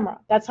camera.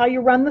 That's how you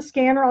run the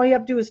scanner. All you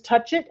have to do is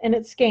touch it and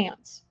it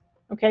scans.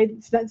 Okay,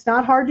 it's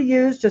not hard to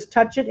use. Just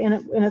touch it and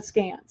it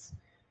scans.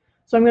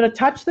 So I'm going to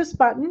touch this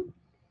button.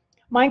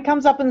 Mine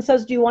comes up and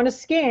says, do you want to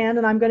scan?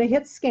 And I'm going to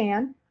hit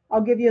scan.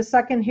 I'll give you a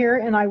second here,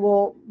 and I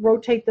will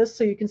rotate this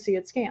so you can see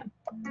it scan.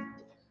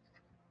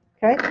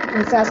 Okay,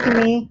 and it's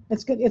asking me,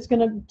 it's going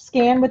to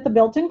scan with the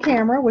built-in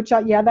camera, which,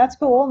 yeah, that's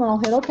cool, and then I'll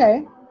hit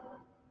OK.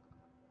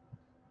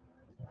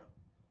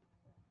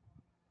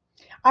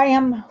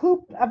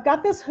 I've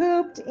got this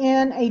hooped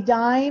in a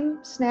dime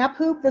snap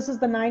hoop. This is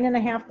the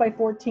 9.5 by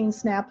 14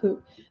 snap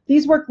hoop.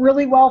 These work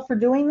really well for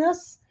doing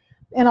this,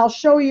 and I'll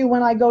show you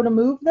when I go to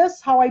move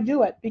this how I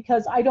do it,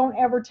 because I don't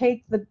ever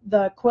take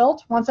the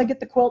quilt. Once I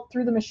get the quilt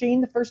through the machine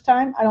the first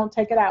time, I don't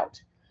take it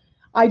out.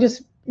 I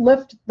just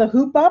lift the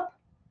hoop up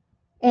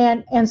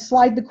and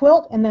slide the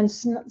quilt and then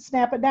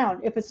snap it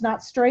down. If it's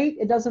not straight,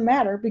 it doesn't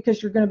matter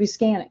because you're going to be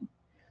scanning.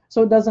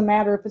 So it doesn't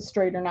matter if it's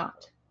straight or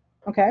not.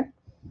 Okay,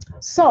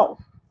 so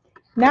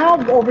now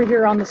over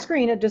here on the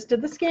screen, it just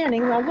did the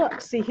scanning. Now look,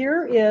 see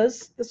here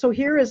is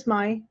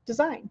my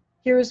design.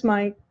 Here is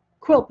my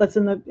quilt that's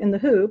in the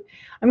hoop.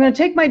 I'm going to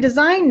take my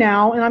design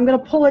now and I'm going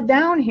to pull it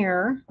down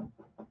here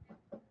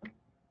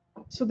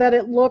so that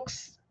it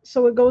looks,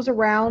 so it goes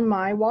around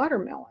my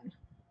watermelon.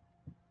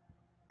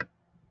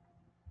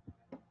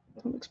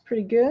 It looks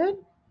pretty good.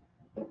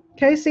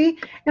 Okay, see?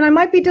 And I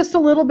might be just a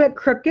little bit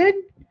crooked.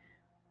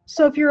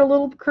 So if you're a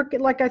little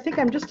crooked, like I think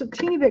I'm just a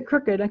teeny bit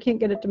crooked. I can't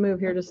get it to move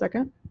here in a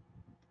second.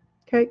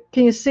 Okay,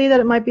 can you see that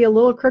it might be a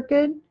little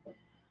crooked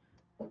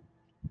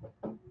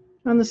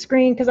on the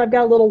screen because I've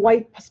got a little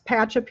white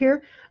patch up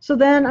here? So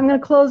then I'm going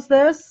to close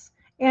this,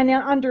 and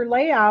then under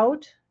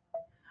layout,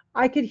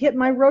 I could hit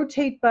my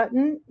rotate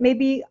button,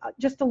 maybe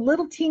just a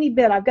little teeny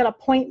bit. I've got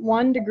a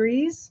 0.1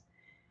 degrees,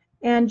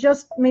 and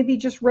just maybe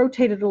just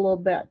rotate it a little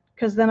bit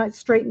because then I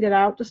straightened it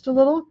out just a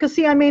little. Because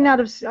see, I may not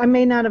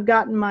have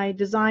gotten my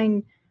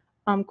design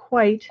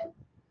quite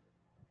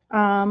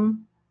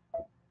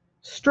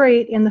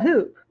straight in the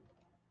hoop.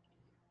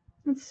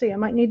 Let's see, I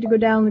might need to go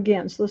down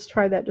again. So let's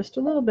try that just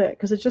a little bit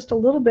because it's just a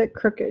little bit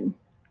crooked.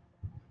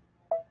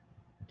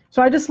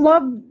 So I just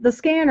love the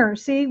scanner.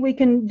 See, we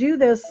can do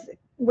this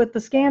with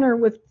the scanner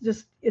with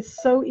just,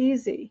 it's so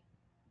easy.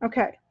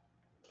 Okay.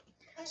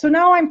 So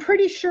now I'm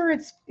pretty sure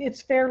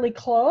it's fairly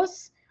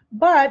close,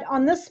 but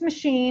on this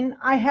machine,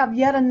 I have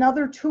yet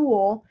another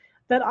tool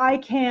that I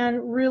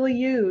can really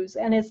use,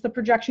 and it's the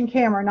projection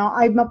camera. Now,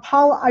 I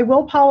will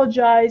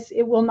apologize.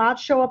 It will not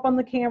show up on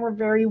the camera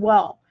very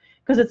well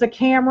because it's a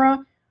camera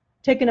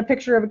taking a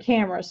picture of a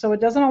camera, so it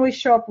doesn't always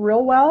show up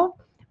real well,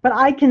 but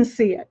I can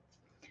see it.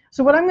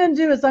 So what I'm going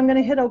to do is I'm going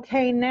to hit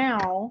OK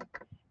now,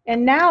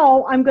 and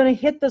now I'm going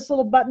to hit this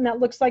little button that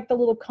looks like the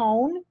little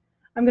cone.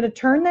 I'm going to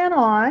turn that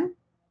on,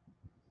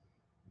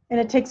 and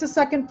it takes a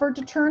second for it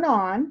to turn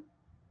on.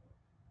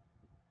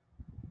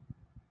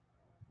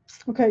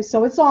 Okay,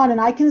 so it's on, and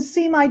I can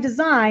see my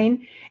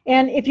design,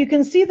 and if you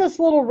can see this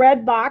little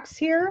red box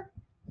here,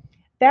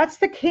 that's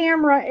the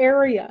camera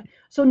area.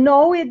 So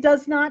no, it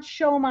does not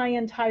show my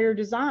entire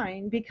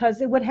design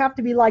because it would have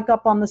to be like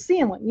up on the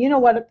ceiling. You know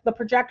what the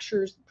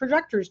projectors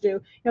do.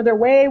 You know, they're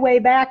way, way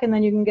back, and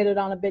then you can get it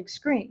on a big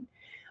screen.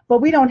 But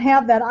we don't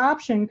have that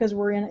option because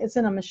it's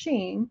in a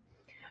machine.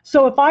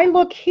 So if I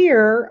look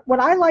here, what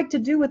I like to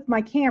do with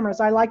my cameras,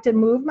 I like to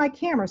move my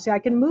camera. See, I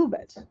can move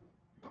it.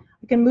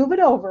 I can move it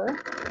over.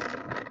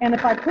 And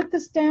if I put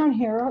this down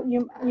here,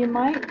 you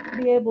might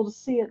be able to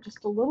see it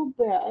just a little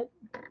bit.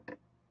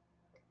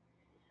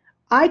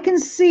 I can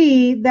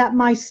see that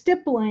my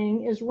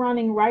stippling is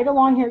running right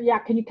along here. Yeah,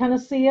 can you kind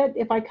of see it?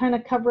 If I kind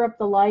of cover up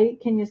the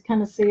light, can you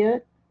kind of see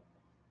it?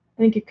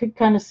 I think you could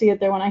kind of see it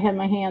there when I had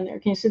my hand there.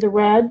 Can you see the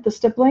red, the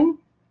stippling?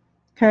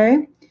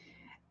 Okay.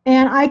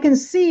 And I can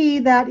see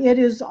that it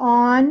is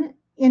on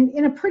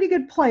in a pretty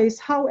good place.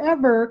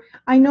 However,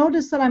 I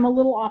notice that I'm a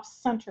little off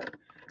center.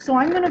 So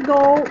I'm going to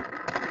go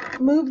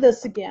move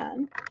this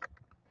again.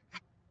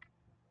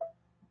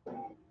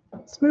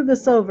 Let's move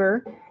this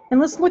over. And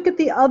let's look at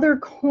the other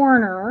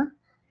corner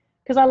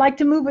because I like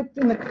to move it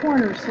in the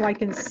corner so I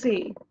can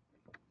see.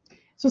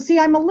 So see,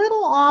 I'm a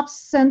little off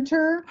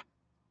center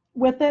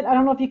with it. I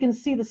don't know if you can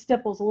see the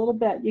stipples a little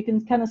bit. You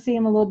can kind of see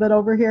them a little bit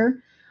over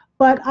here.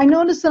 But I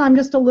notice that I'm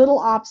just a little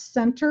off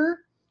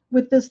center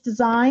with this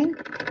design.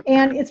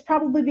 And it's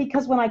probably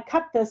because when I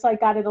cut this, I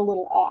got it a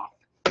little off.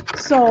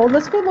 So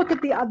let's go look at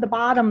the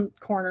bottom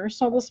corner.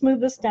 So let's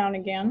move this down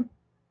again.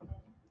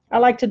 I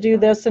like to do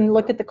this and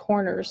look at the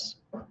corners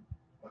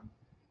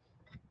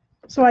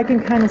so I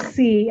can kind of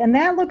see. And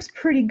that looks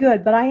pretty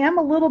good, but I am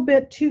a little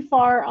bit too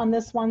far on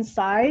this one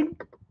side.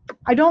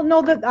 I don't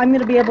know that I'm going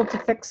to be able to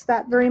fix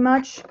that very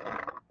much.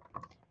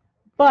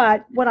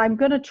 But what I'm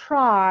going to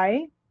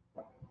try,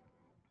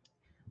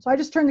 so I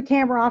just turned the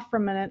camera off for a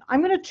minute.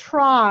 I'm going to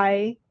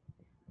try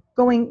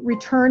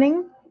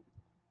returning,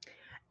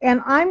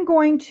 and I'm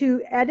going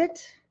to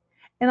edit,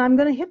 and I'm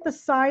going to hit the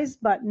size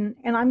button,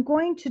 and I'm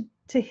going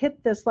to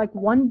hit this like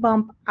one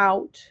bump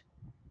out,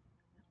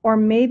 or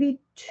maybe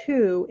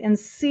two, and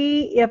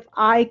see if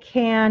I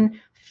can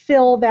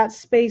fill that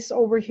space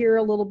over here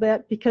a little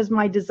bit because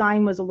my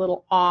design was a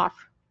little off,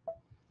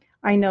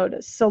 I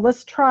noticed. So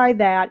let's try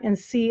that and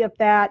see if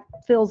that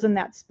fills in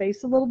that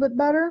space a little bit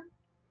better.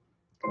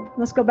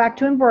 Let's go back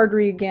to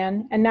embroidery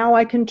again, and now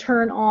I can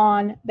turn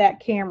on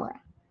that camera.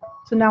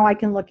 So now I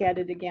can look at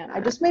it again.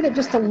 I just made it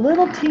just a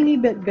little teeny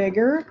bit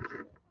bigger.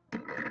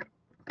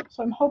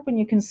 So I'm hoping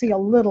you can see a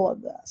little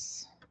of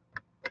this.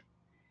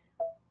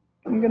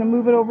 I'm going to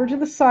move it over to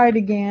the side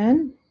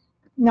again.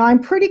 Now I'm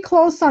pretty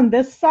close on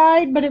this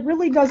side, but it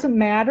really doesn't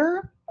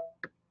matter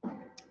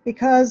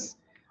because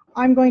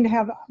I'm going to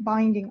have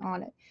binding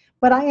on it.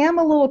 But I am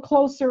a little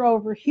closer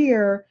over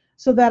here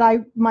so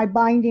that my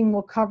binding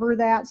will cover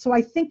that. So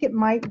I think it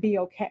might be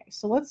okay.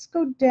 So let's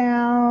go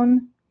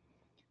down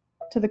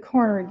to the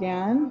corner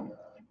again.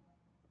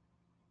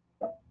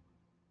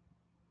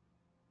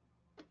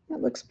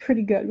 That looks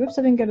pretty good. Whoops,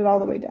 I didn't get it all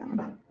the way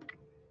down.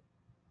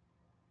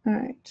 All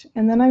right,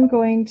 and then I'm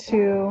going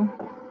to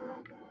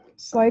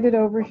slide it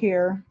over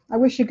here. I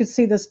wish you could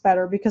see this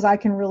better because I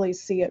can really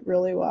see it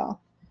really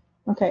well.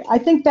 Okay, I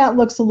think that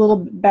looks a little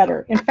bit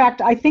better. In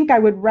fact, I think I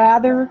would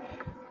rather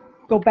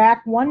go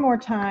back one more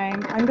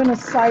time. I'm going to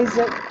size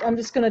it. I'm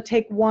just going to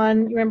take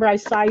one. Remember, I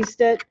sized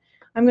it.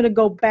 I'm going to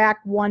go back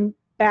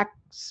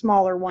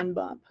smaller one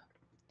bump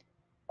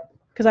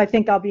because I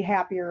think I'll be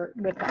happier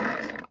with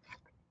that.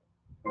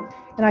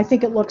 And I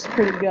think it looks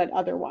pretty good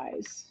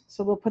otherwise.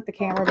 So we'll put the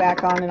camera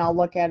back on and I'll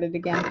look at it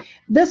again.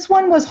 This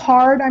one was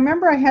hard. I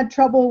remember I had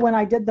trouble when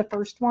I did the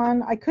first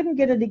one. I couldn't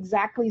get it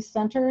exactly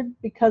centered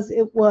because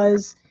it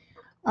was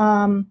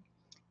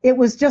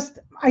just,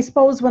 I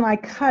suppose when I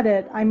cut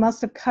it, I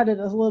must have cut it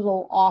a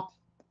little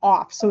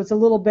off. So it's a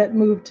little bit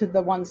moved to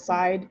the one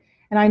side.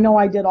 And I know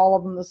I did all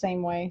of them the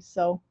same way.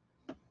 So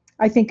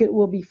I think it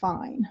will be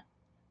fine.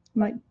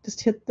 Might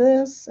just hit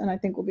this and I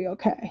think we'll be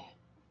okay.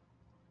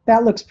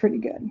 That looks pretty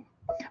good.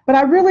 But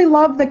I really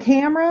love the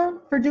camera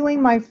for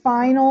doing my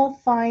final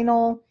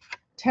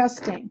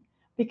testing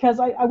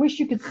because I wish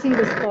you could see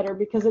this better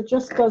because it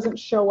just doesn't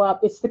show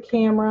up. It's the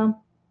camera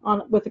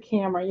with the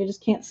camera. You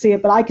just can't see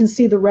it, but I can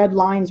see the red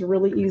lines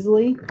really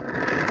easily.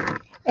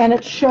 And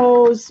it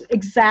shows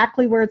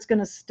exactly where it's going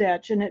to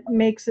stitch, and it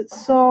makes it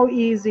so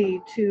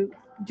easy to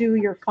do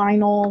your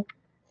final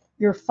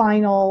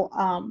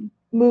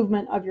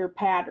movement of your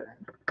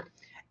pattern.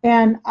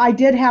 And I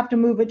did have to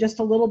move it just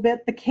a little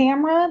bit. The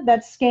camera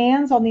that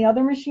scans on the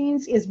other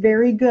machines is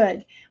very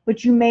good,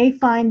 but you may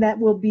find that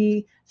will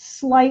be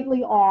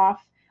slightly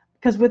off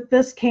because with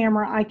this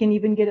camera, I can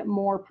even get it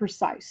more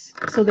precise.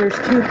 So there's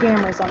 2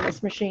 cameras on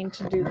this machine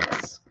to do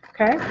this,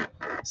 okay?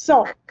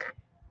 So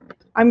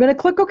I'm going to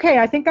click OK.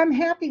 I think I'm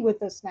happy with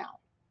this now.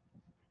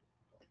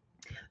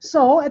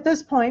 So at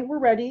this point, we're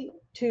ready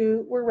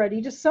to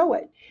sew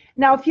it.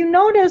 Now, if you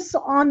notice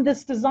on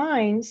this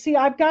design, see,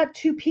 I've got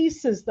 2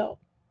 pieces though.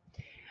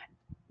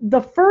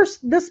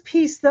 This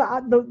piece,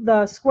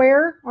 the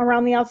square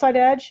around the outside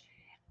edge,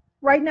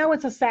 right now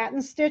it's a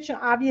satin stitch, and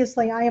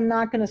obviously I am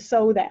not going to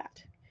sew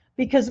that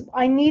because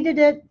I needed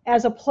it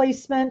as a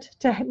placement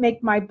to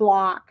make my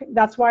block.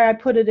 That's why I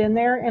put it in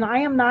there, and I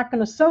am not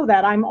going to sew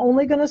that. I'm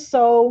only going to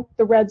sew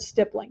the red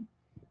stippling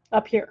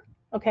up here,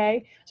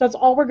 okay? So that's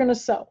all we're going to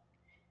sew.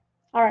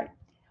 All right.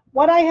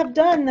 What I have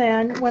done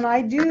then, when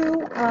I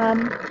do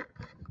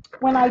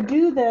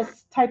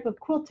this type of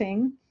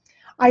quilting,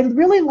 I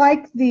really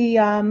like the,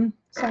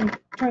 so I'm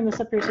turning this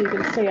up here so you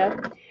can see it.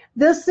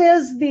 This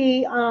is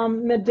the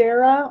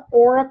Madeira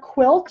Aura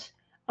quilt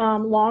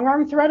long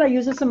arm thread. I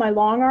use this in my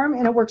long arm,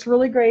 and it works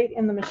really great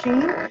in the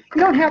machine.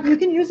 You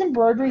can use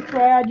embroidery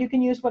thread, you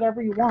can use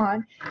whatever you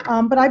want,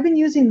 but I've been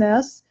using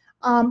this.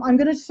 I'm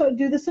going to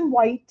do this in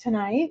white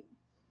tonight,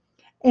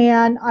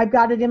 and I've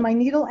got it in my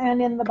needle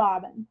and in the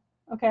bobbin.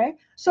 Okay,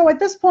 so at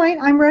this point,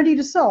 I'm ready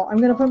to sew. I'm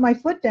going to put my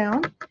foot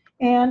down,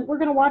 and we're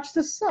going to watch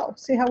this sew,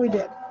 see how we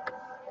did.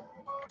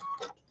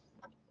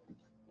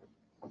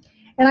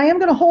 And I am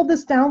going to hold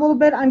this down a little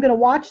bit. I'm going to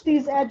watch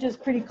these edges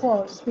pretty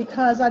close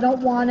because I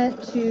don't want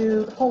it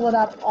to pull it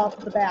up off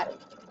the batting.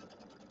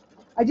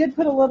 I did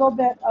put a little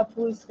bit of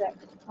glue stick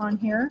on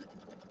here,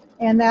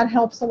 and that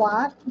helps a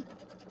lot.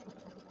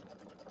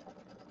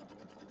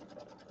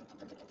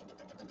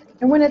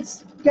 And when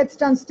it gets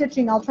done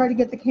stitching, I'll try to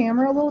get the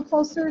camera a little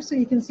closer so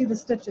you can see the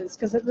stitches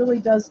because it really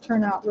does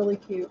turn out really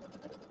cute.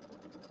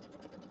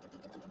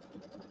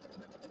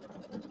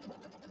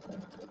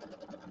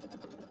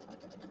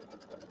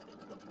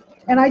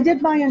 And I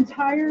did my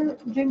entire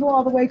Jingle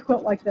All the Way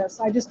quilt like this.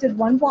 I just did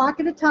one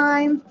block at a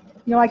time.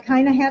 You know, I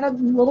kind of had a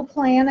little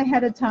plan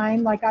ahead of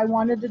time, like I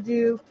wanted to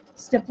do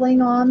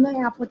stippling on the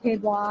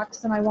applique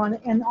blocks and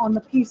on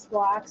the piece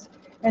blocks,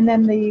 and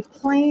then the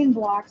plain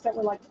blocks that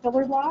were like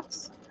filler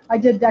blocks, I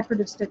did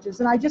decorative stitches.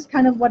 And I just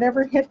kind of,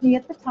 whatever hit me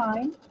at the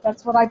time,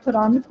 that's what I put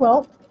on the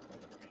quilt.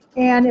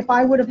 And if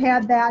I would have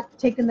had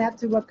taken that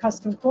to a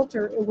custom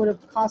quilter, it would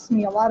have cost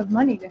me a lot of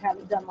money to have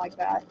it done like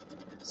that.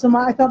 So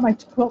I thought my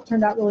quilt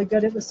turned out really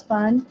good. It was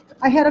fun.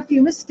 I had a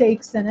few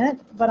mistakes in it,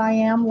 but I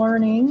am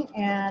learning,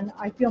 and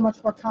I feel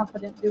much more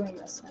confident doing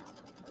this now.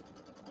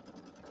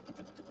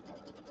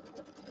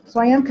 So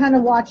I am kind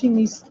of watching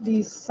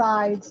these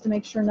sides to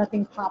make sure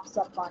nothing pops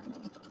up on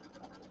me.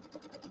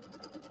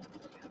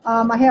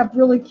 I have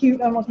really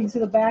cute, I don't know if you can see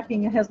the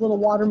backing, it has little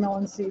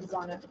watermelon seeds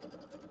on it.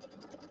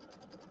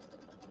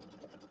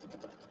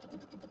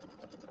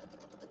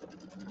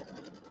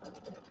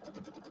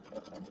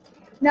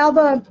 Now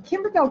the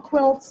Kimberbell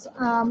quilts,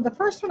 the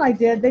first one I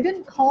did, they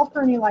didn't call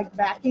for any like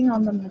backing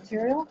on the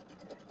material,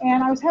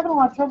 and I was having a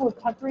lot of trouble with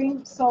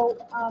puckering. So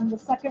the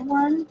second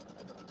one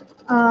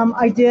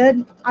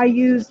I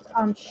used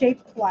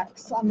Shape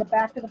Flex on the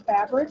back of the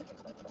fabric,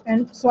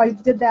 and so I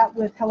did that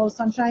with Hello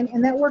Sunshine,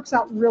 and that works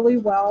out really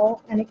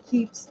well, and it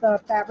keeps the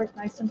fabric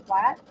nice and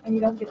flat, and you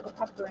don't get the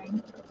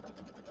puckering.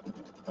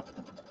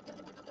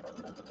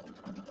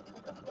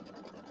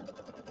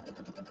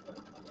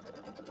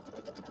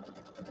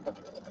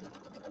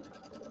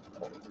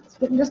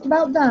 Getting just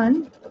about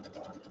done.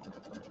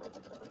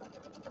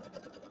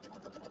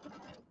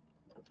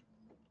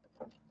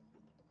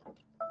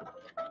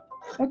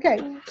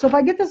 Okay, So if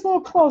I get this a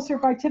little closer,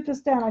 if I tip this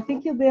down, I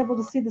think you'll be able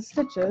to see the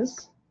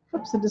stitches.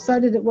 Oops, I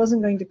decided it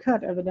wasn't going to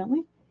cut,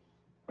 evidently.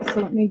 So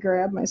let me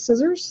grab my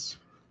scissors.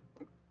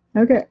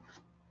 Okay.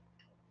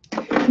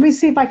 Let me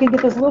see if I can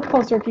get this a little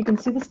closer, if you can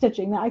see the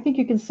stitching. Now, I think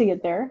you can see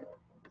it there.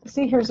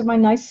 See, here's my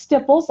nice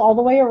stipples all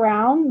the way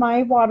around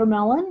my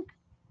watermelon.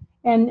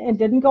 And it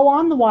didn't go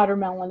on the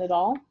watermelon at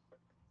all.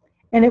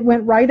 And it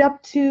went right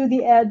up to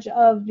the edge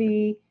of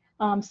the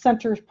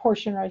center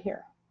portion right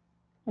here.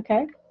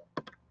 Okay.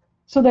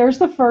 So there's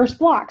the first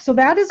block. So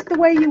that is the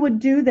way you would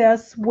do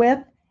this with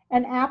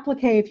an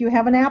applique. If you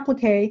have an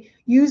applique,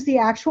 use the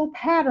actual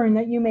pattern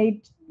that you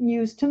may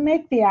use to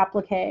make the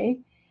applique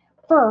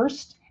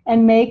first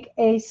and make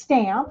a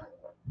stamp.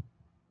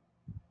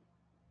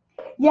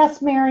 Yes,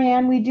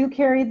 Marianne, we do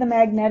carry the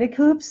magnetic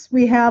hoops.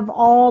 We have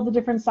all the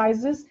different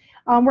sizes.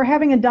 We're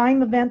having a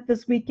dime event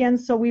this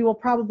weekend, so we will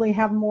probably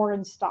have more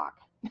in stock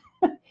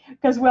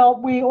because, well,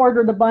 we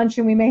ordered a bunch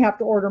and we may have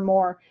to order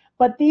more.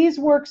 But these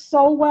work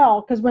so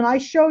well because when I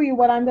show you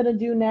what I'm going to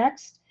do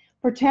next,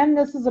 pretend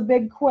this is a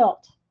big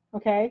quilt,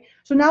 okay?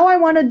 So now I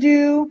want to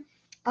do,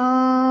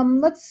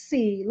 let's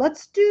see,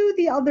 let's do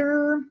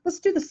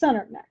the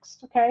center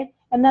next, okay?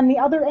 And then the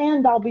other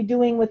end I'll be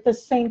doing with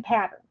this same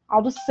pattern.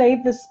 I'll just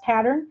save this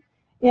pattern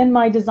in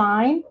my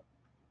design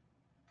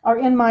or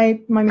in my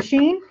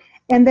machine,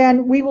 and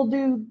then we will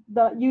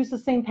use the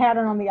same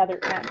pattern on the other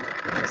end.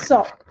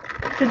 So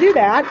to do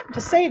that, to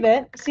save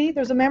it, see,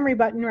 there's a memory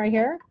button right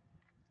here.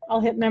 I'll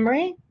hit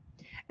memory,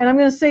 and I'm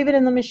going to save it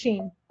in the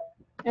machine.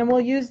 And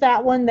we'll use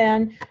that one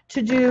then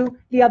to do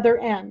the other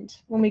end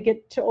when we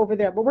get to over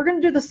there. But we're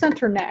going to do the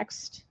center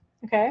next,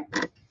 okay?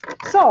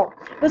 So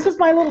this is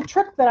my little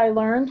trick that I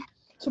learned.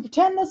 So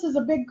pretend this is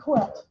a big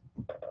quilt.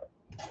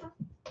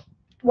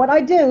 What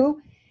I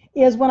do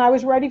is when I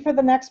was ready for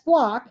the next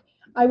block,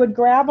 I would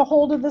grab a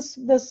hold of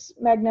this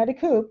magnetic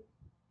hoop,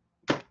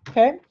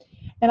 okay?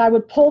 And I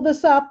would pull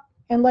this up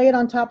and lay it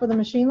on top of the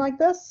machine like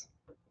this.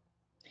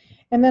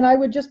 And then I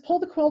would just pull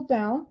the quilt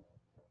down.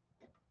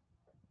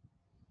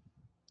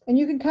 And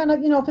you can kind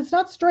of, you know, if it's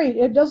not straight,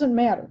 it doesn't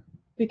matter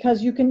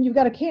because you've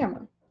got a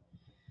camera.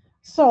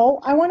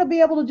 So I want to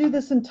be able to do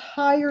this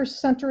entire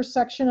center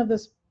section of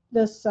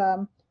this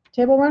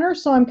table runner.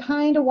 So I'm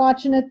kind of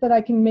watching it that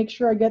I can make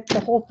sure I get the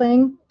whole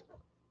thing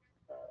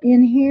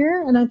in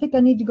here. And I think I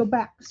need to go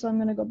back. So I'm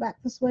going to go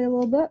back this way a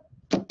little bit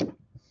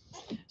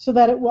so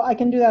that I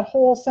can do that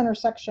whole center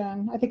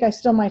section. I think I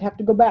still might have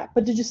to go back.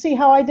 But did you see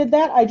how I did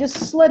that? I just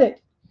slid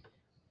it.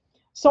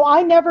 So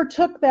I never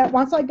took that,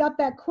 once I got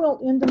that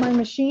quilt into my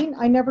machine,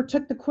 I never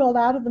took the quilt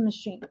out of the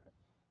machine.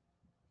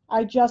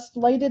 I just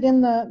laid it in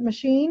the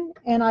machine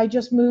and I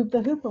just moved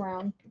the hoop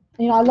around.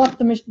 You know, I left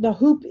the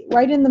hoop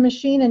right in the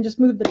machine and just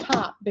moved the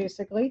top,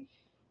 basically.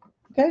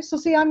 Okay, so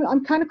see,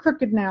 I'm kind of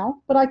crooked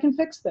now, but I can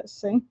fix this,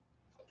 see?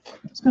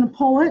 Just going to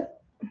pull it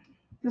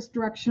this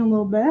direction a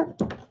little bit.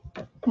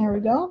 There we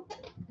go.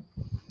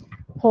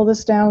 Pull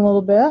this down a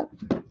little bit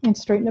and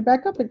straighten it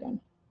back up again.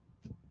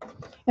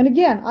 And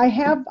again, I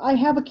have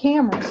a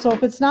camera, so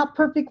if it's not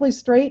perfectly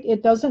straight,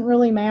 it doesn't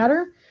really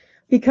matter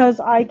because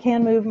I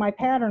can move my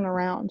pattern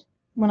around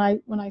when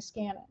I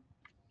scan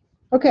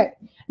it. Okay,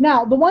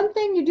 now the one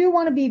thing you do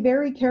want to be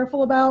very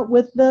careful about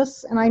with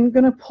this, and I'm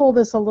going to pull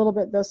this a little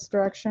bit this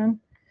direction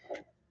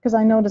because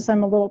I notice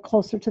I'm a little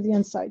closer to the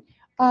inside.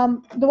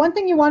 The one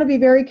thing you want to be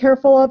very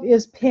careful of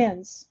is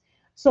pins.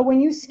 So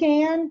when you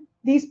scan,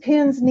 these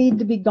pins need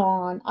to be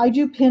gone. I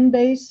do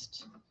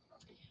pin-based.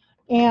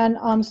 And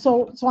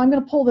so I'm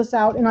going to pull this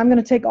out, and I'm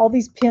going to take all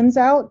these pins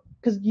out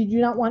because you do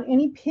not want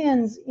any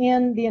pins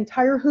in the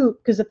entire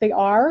hoop, because if they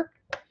are,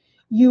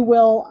 you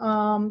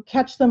will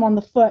catch them on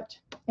the foot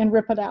and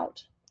rip it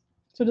out.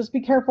 So just be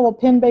careful of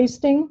pin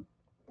basting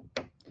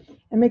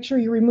and make sure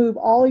you remove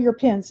all of your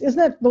pins. Isn't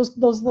that those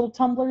little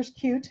tumblers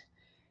cute?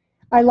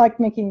 I like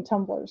making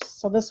tumblers.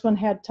 So this one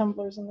had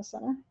tumblers in the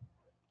center.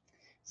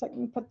 So I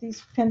can put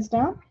these pins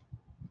down.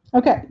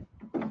 Okay.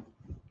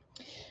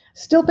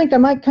 Still think I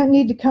might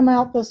need to come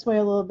out this way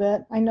a little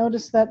bit. I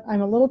noticed that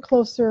I'm a little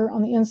closer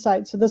on the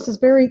inside. So this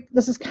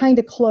is kind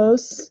of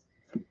close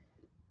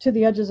to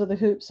the edges of the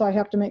hoop. So I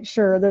have to make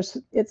sure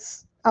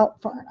it's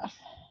out far enough.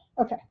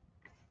 Okay.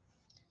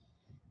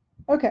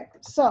 Okay,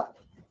 so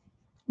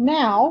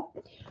now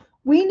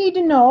we need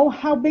to know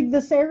how big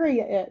this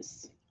area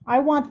is. I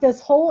want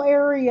this whole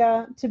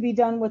area to be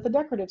done with a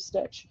decorative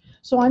stitch.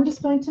 So I'm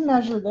just going to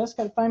measure this.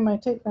 Got to find my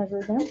tape measure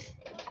again.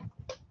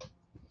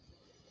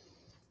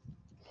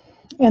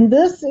 And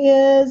this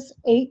is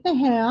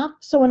 8.5.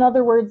 So in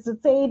other words,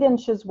 it's 8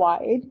 inches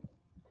wide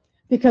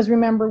because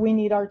remember we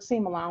need our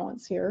seam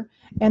allowance here.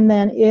 And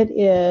then it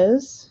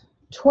is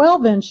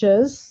 12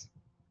 inches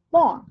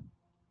long.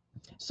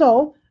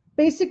 So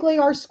basically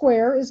our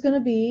square is going to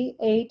be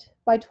 8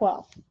 by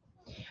 12.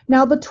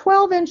 Now the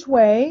 12-inch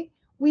way,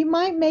 we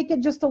might make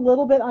it just a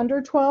little bit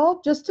under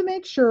 12 just to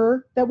make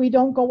sure that we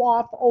don't go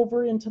off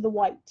over into the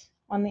white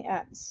on the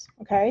ends.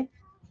 Okay,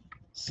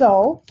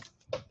 so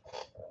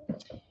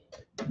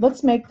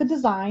let's make the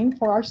design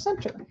for our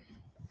center.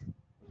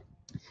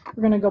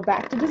 We're going to go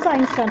back to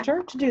Design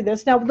Center to do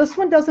this. Now this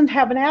one doesn't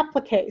have an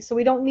applique, so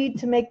we don't need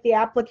to make the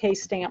applique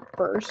stamp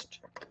first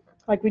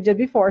like we did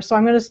before. So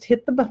I'm going to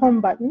hit the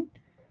home button,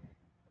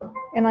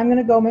 and I'm going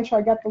to go make sure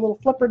I got the little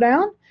flipper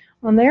down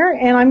on there,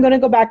 and I'm going to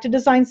go back to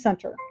Design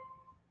Center.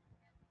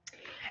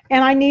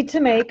 And I need to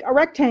make a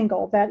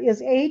rectangle that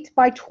is 8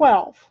 by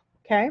 12,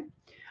 okay?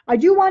 I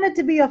do want it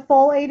to be a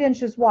full 8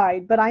 inches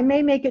wide, but I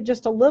may make it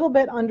just a little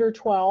bit under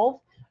 12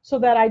 so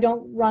that I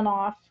don't run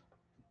off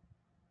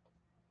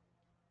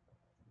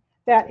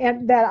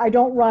that I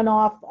don't run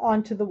off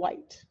onto the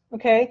white,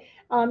 okay?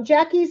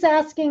 Jackie's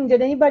asking,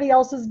 did anybody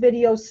else's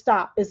video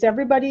stop? Is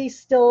everybody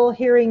still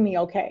hearing me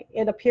okay?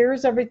 It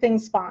appears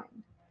everything's fine.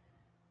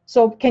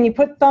 So can you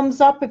put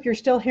thumbs up if you're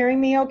still hearing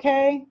me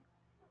okay?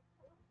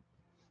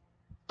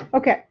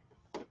 Okay.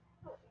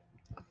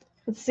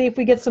 Let's see if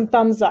we get some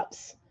thumbs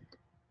ups.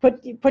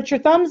 Put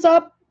your thumbs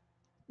up.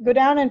 Go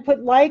down and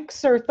put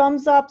likes or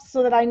thumbs up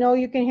so that I know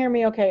you can hear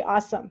me okay.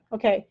 Awesome.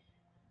 Okay.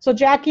 So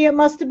Jackie, it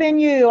must have been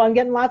you. I'm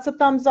getting lots of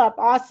thumbs up.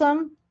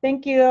 Awesome.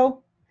 Thank you.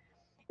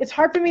 It's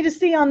hard for me to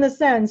see on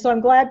this end, so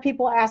I'm glad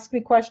people ask me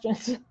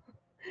questions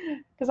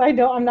because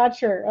I'm not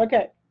sure.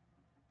 Okay.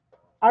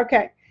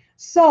 Okay.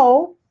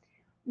 So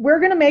we're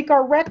going to make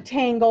our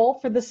rectangle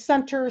for the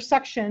center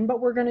section, but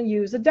we're going to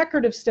use a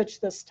decorative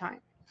stitch this time.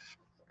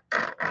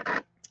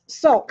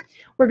 So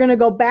we're going to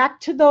go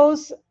back to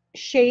those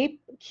shape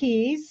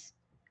keys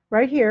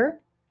right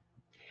here.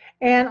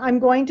 And I'm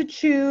going to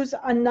choose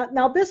a nut.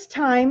 Now this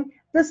time,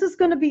 this is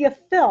going to be a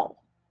fill.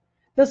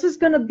 This is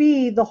going to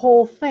be the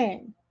whole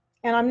thing.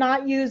 And I'm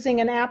not using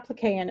an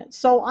applique in it.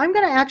 So I'm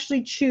going to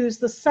actually choose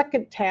the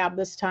second tab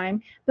this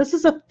time. This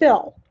is a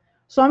fill.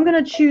 So I'm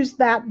going to choose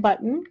that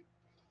button.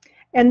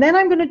 And then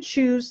I'm going to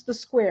choose the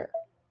square.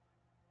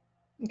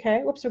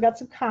 Okay, whoops, we got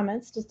some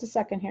comments. Just a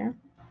second here.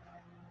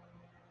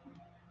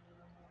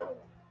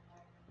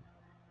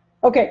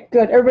 Okay,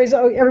 good.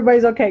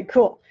 Everybody's okay.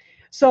 Cool.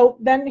 So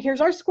then here's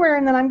our square,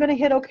 and then I'm going to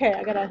hit OK.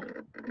 I got to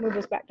move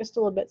this back just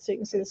a little bit so you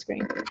can see the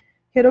screen.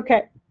 Hit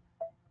OK.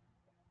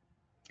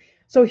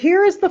 So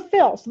here is the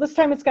fill. So this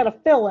time it's got a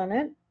fill in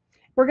it.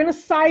 We're going to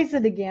size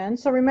it again.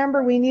 So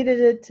remember, we needed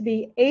it to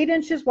be 8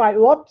 inches wide.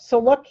 Whoops. So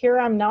look here,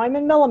 now I'm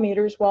in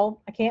millimeters. Well,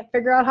 I can't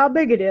figure out how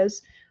big it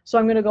is. So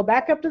I'm going to go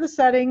back up to the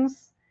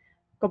settings,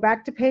 go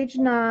back to page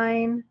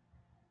 9,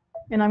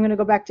 and I'm going to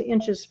go back to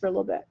inches for a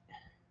little bit,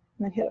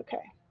 and then hit OK.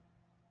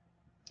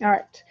 All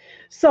right,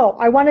 so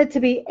I want it to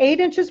be 8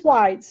 inches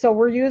wide. So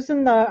we're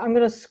using I'm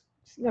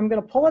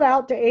gonna pull it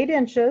out to 8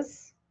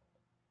 inches.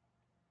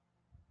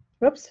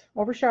 Whoops,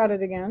 overshot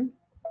it again.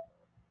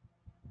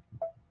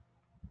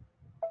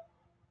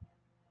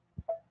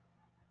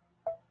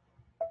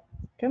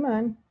 Come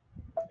on.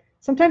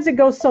 Sometimes it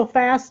goes so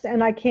fast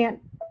and I can't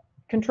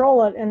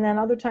control it, and then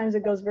other times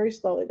it goes very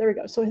slowly. There we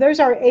go. So there's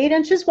our 8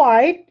 inches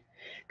wide.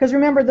 Because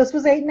remember, this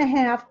was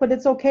 8.5, but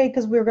it's okay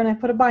because we're going to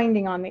put a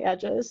binding on the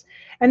edges.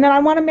 And then I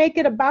want to make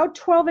it about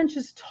 12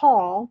 inches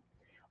tall,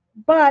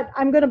 but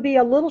I'm going to be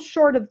a little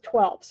short of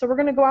 12. So we're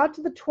going to go out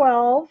to the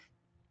 12,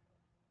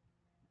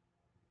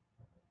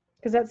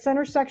 because that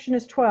center section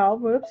is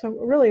 12. Whoops, I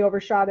really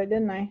overshot it,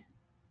 didn't I?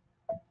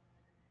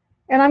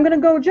 And I'm going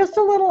to go just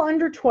a little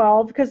under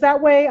 12, because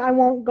that way I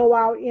won't go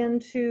out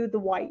into the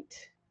white.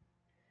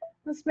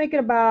 Let's make it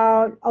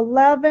about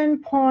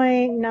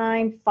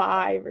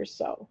 11.95 or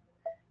so.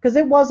 Because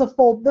it was a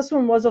full, this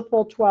one was a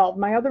full 12.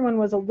 My other one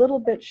was a little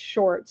bit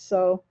short,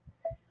 so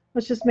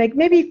let's just make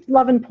maybe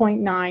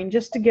 11.9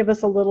 just to give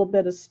us a little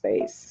bit of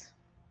space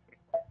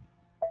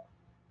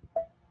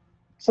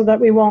so that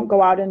we won't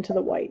go out into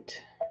the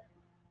white.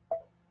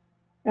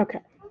 Okay,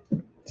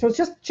 so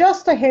it's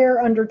just a hair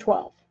under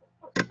 12.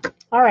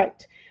 All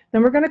right,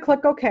 then we're going to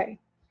click OK.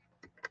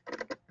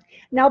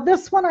 Now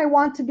this one I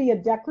want to be a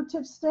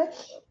decorative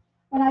stitch.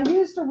 And I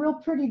used a real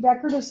pretty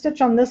decorative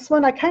stitch on this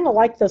one. I kind of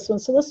like this one,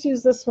 so let's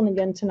use this one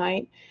again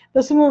tonight.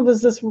 This one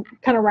was this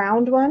kind of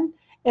round one,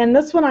 and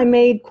this one I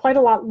made quite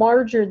a lot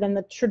larger than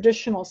the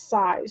traditional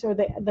size, or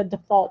the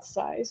default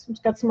size.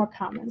 We've got some more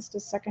comments.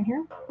 Just a second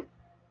here.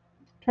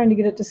 Trying to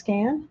get it to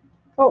scan.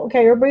 Oh,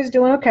 okay, everybody's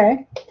doing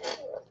okay.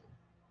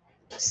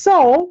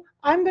 So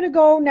I'm going to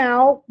go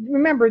now.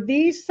 Remember,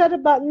 these set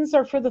of buttons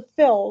are for the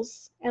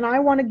fills, and I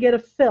want to get a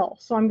fill.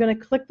 So I'm going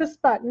to click this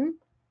button.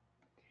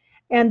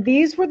 And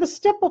these were the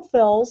stipple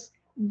fills.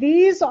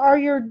 These are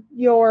your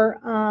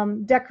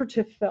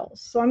decorative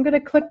fills. So I'm going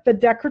to click the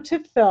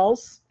decorative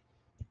fills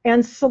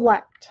and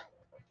select.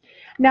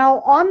 Now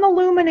on the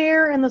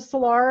Luminaire and the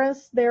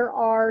Solaris, there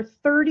are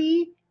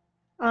 30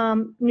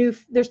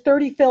 there's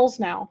 30 fills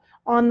now.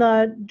 On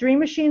the Dream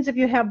Machines, if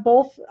you have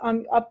both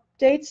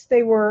updates,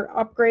 they were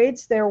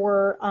upgrades. There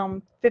were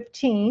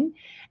 15.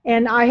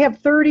 And I have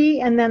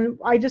 30, and then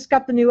I just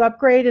got the new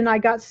upgrade, and I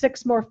got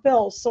 6 more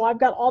fills. So I've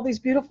got all these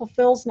beautiful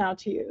fills now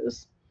to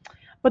use.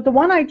 But the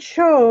one I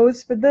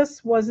chose for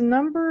this was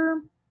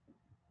number,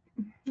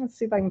 let's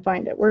see if I can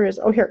find it. Where is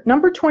it? Oh, here,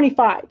 number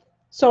 25.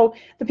 So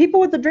the people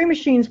with the Dream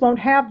Machines won't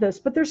have this,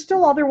 but there's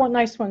still other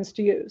nice ones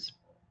to use.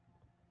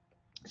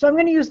 So I'm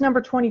going to use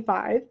number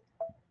 25.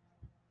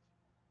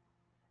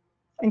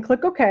 and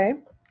click OK.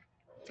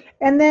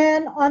 And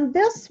then on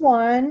this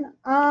one,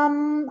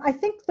 I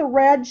think the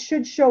red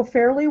should show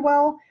fairly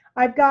well.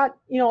 I've got,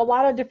 you know, a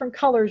lot of different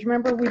colors.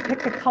 Remember, we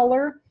picked a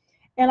color,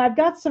 and I've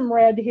got some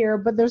red here,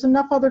 but there's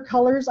enough other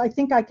colors. I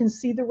think I can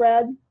see the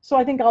red, so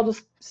I think I'll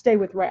just stay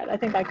with red. I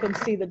think I can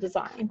see the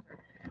design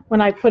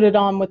when I put it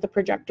on with the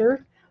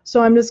projector.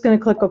 So I'm just going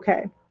to click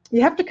OK.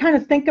 You have to kind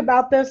of think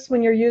about this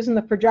when you're using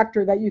the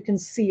projector, that you can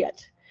see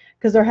it,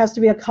 because there has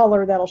to be a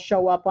color that'll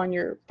show up on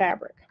your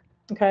fabric.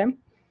 Okay,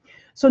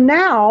 so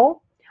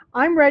now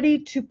I'm ready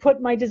to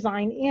put my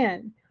design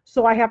in.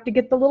 So I have to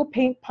get the little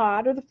paint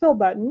pot or the fill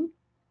button,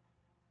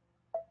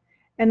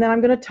 and then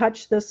I'm going to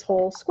touch this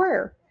whole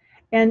square.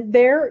 And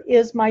there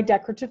is my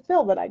decorative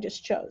fill that I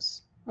just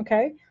chose.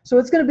 Okay, so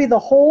it's going to be the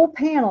whole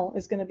panel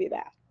is going to be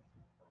that.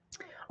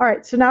 All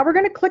right, so now we're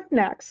going to click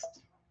next.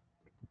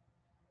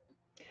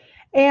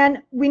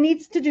 And we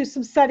need to do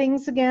some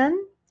settings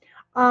again.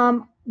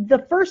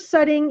 The first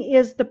setting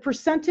is the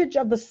percentage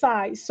of the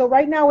size. So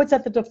right now it's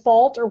at the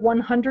default, or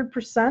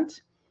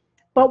 100%.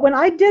 But when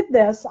I did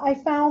this, I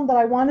found that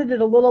I wanted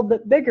it a little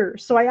bit bigger.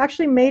 So I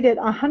actually made it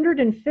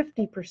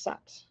 150%.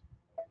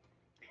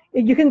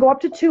 You can go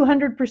up to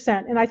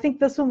 200%. And I think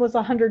this one was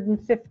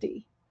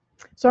 150.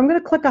 So I'm going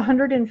to click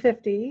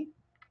 150.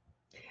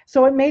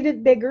 So it made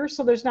it bigger,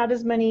 so there's not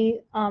as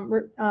many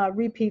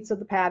repeats of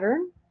the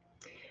pattern.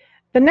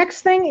 The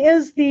next thing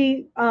is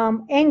the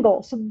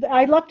angle. So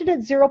I left it at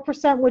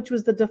 0%, which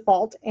was the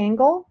default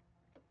angle.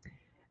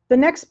 The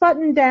next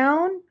button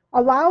down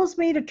allows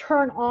me to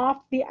turn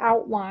off the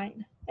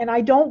outline. And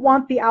I don't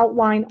want the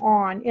outline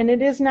on. And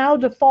it is now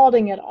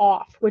defaulting it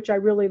off, which I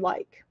really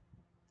like.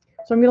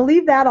 So I'm going to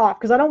leave that off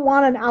because I don't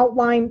want an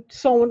outline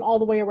sewn all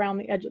the way around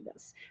the edge of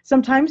this.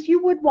 Sometimes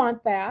you would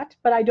want that,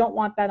 but I don't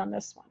want that on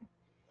this one.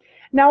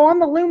 Now on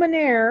the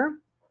Luminaire,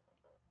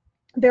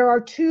 there are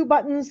two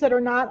buttons that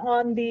are not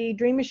on the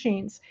Dream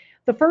Machines.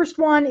 The first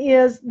one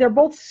is, they're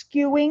both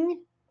skewing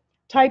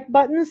type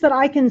buttons, that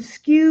I can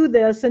skew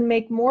this and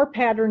make more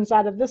patterns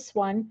out of this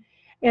one.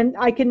 And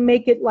I can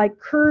make it like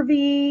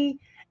curvy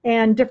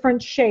and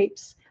different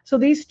shapes. So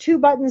these two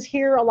buttons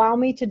here allow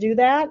me to do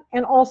that,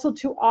 and also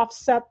to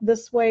offset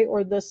this way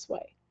or this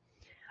way.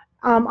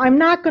 I'm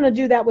not going to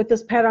do that with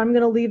this pattern. I'm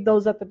going to leave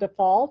those at the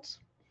default.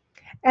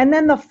 And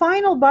then the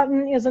final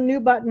button is a new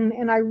button,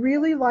 and I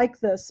really like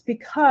this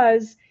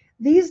because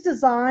these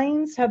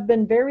designs have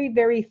been very,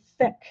 very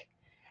thick,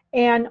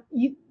 and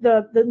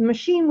the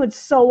machine would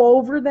sew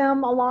over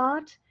them a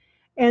lot,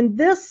 and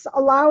this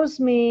allows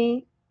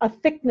me a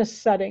thickness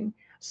setting.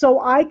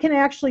 So I can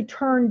actually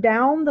turn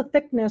down the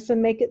thickness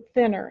and make it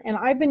thinner, and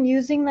I've been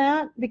using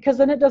that because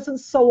then it doesn't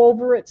sew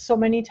over it so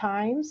many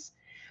times,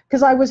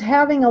 because I was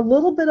having a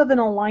little bit of an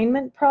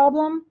alignment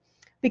problem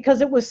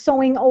because it was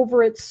sewing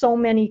over it so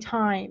many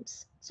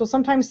times. So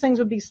sometimes things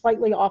would be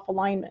slightly off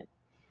alignment.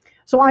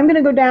 So I'm going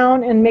to go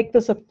down and make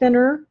this a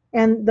thinner,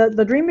 and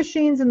the Dream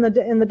Machines and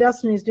the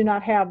Destinies do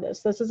not have this.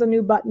 This is a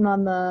new button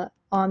on the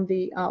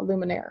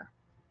Luminaire.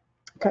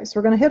 Okay, so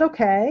we're going to hit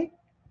OK.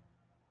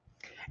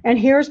 And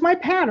here's my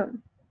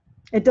pattern.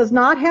 It does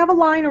not have a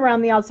line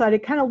around the outside.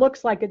 It kind of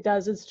looks like it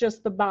does. It's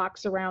just the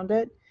box around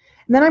it.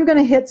 And then I'm going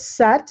to hit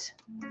Set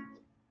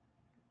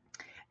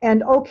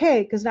and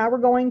OK, because now we're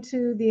going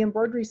to the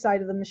embroidery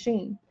side of the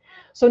machine.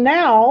 So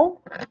now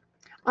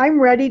I'm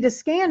ready to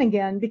scan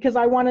again because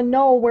I want to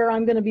know where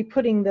I'm going to be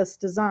putting this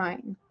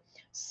design.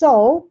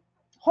 So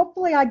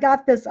hopefully I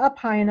got this up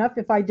high enough.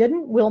 If I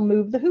didn't, we'll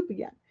move the hoop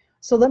again.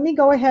 So let me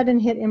go ahead and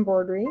hit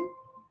embroidery.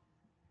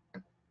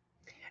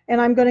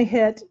 And I'm going to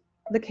hit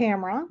the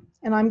camera,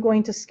 and I'm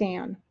going to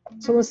scan.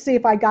 So let's see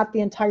if I got the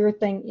entire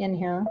thing in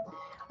here.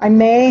 I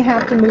may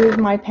have to move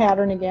my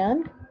pattern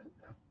again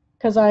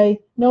because I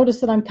noticed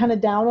that I'm kind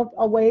of down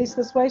a ways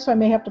this way, so I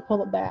may have to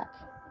pull it back.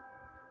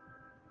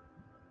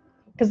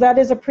 Because that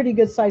is a pretty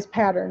good size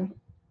pattern.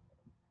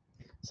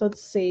 So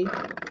let's see.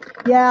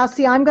 Yeah,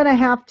 see, I'm going to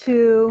have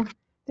to, I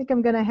think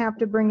I'm going to have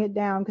to bring it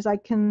down because I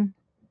can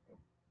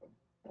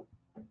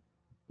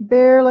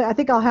barely, I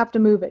think I'll have to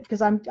move it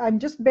because I'm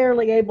just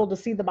barely able to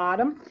see the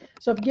bottom.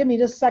 So if you give me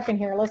just a second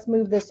here, let's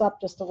move this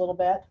up just a little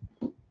bit.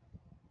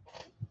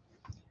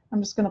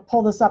 I'm just going to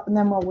pull this up and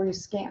then we'll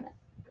rescan it.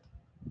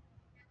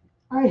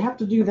 I have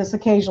to do this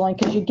occasionally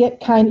because you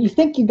get you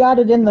think you got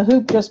it in the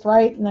hoop just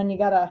right, and then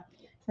you're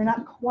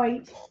not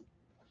quite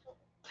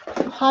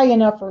high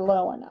enough or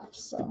low enough.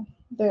 So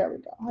there we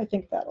go. I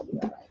think that'll be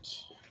all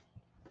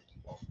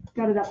right.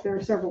 Got it up there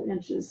several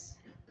inches.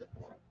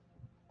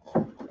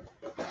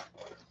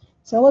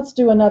 So let's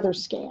do another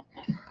scan.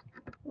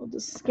 We'll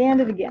just scan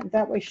it again.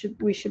 That way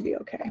we should be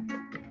okay.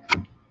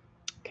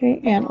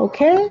 Okay, and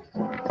okay.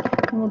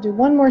 And we'll do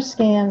one more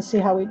scan, see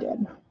how we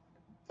did.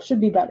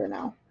 Should be better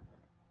now.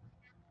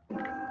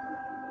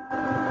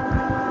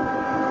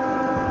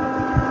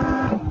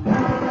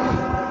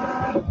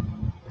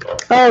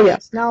 Oh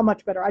yes, now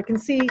much better. I can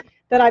see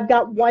that I've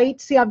got white.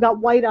 See, I've got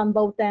white on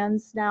both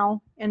ends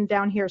now and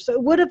down here. So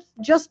it would have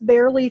just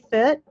barely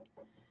fit.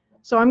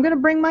 So I'm going to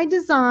bring my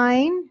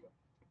design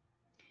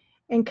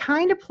and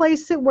kind of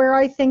place it where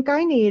I think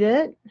I need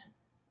it.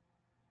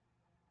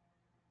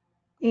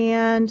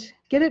 and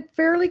get it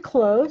fairly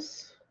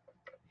close.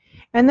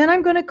 And then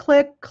I'm going to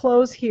click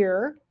close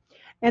here.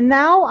 And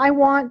now I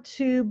want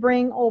to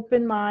bring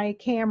open my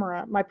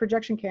camera, my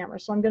projection camera.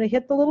 So I'm going to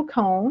hit the little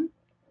cone.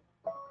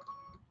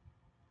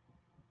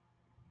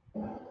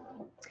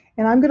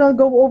 And I'm going to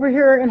go over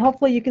here and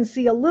hopefully you can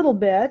see a little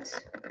bit.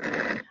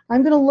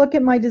 I'm going to look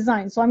at my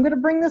design. So I'm going to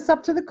bring this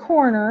up to the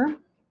corner.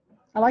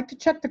 I like to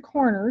check the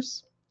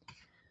corners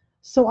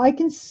so I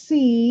can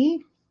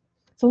see.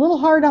 It's a little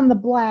hard on the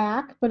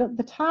black, but at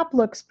the top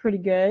looks pretty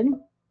good.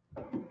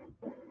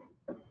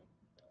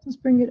 Let's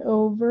bring it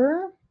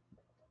over.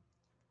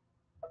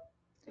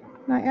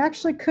 And I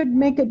actually could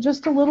make it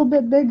just a little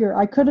bit bigger.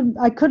 I could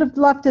have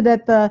left it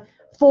at the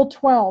full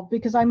 12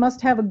 because I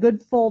must have a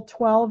good full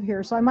 12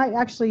 here. So I might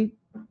actually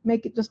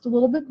make it just a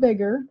little bit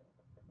bigger.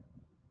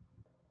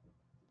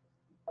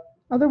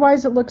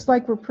 Otherwise, it looks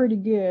like we're pretty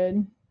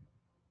good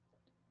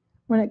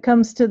when it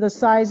comes to the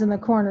size and the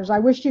corners. I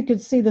wish you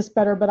could see this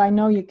better, but I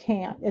know you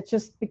can't. It's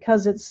just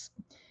because it's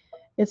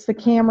the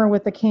camera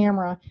with the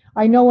camera.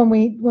 I know when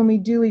we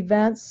do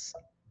events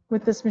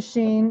with this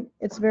machine,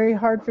 it's very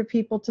hard for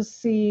people to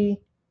see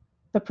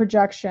the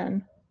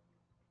projection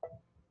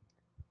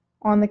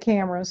on the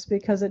cameras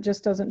because it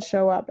just doesn't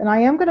show up. And I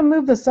am going to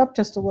move this up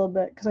just a little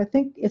bit because I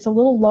think it's a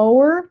little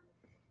lower,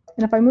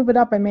 and if I move it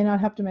up I may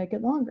not have to make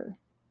it longer.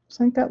 So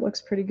I think that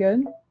looks pretty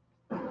good.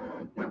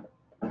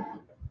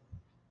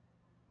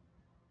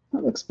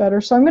 That looks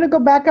better. So I'm going to go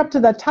back up to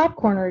the top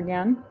corner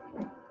again.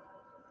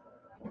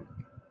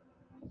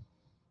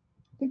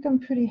 I think I'm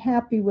pretty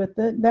happy with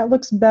it. That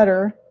looks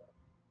better.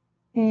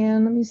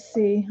 And let me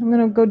see. I'm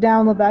going to go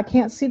down a little bit. I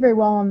can't see very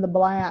well on the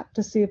black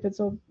to see if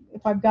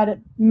I've got it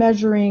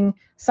measuring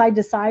side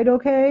to side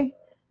okay.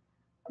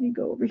 Let me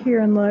go over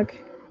here and look.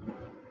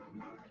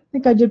 I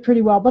think I did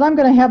pretty well, but I'm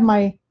going to have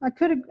I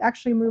could have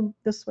actually moved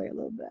this way a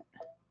little bit.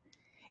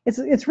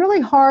 It's really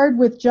hard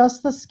with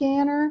just the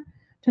scanner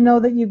to know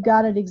that you've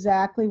got it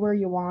exactly where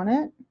you want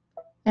it.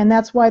 And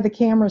that's why the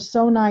camera is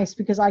so nice,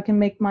 because I can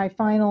make my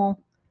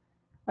final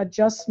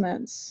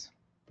adjustments.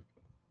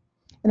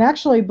 And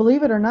actually,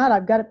 believe it or not,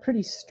 I've got it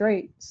pretty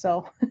straight.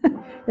 So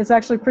it's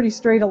actually pretty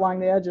straight along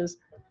the edges.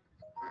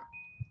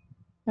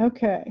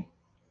 Okay.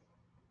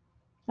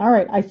 All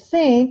right, I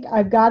think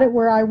I've got it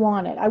where I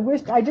want it.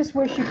 I just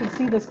wish you could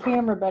see this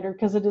camera better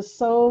because it is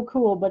so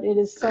cool, but it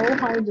is so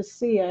hard to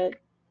see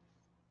it.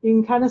 You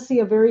can kind of see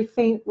a very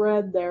faint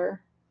red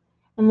there.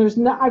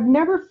 And I've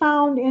never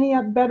found any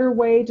better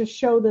way to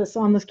show this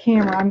on this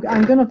camera. I'm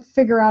going to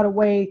figure out a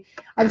way.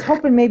 I was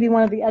hoping maybe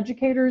one of the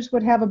educators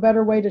would have a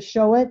better way to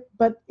show it,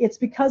 but it's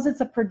because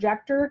it's a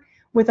projector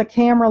with a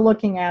camera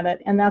looking at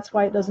it, and that's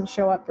why it doesn't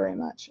show up very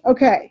much.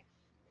 Okay.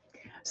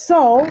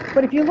 So,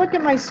 but if you look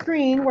at my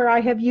screen where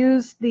I've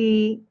used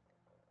the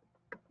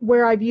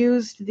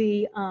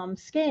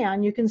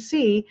scan, you can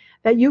see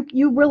that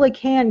you really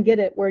can get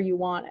it where you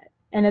want it.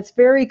 And it's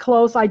very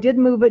close. I did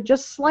move it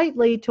just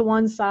slightly to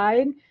one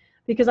side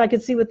because I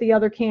could see with the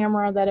other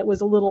camera that it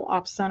was a little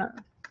off center.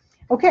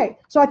 Okay,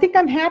 so I think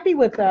I'm happy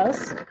with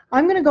this.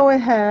 I'm going to go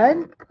ahead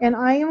and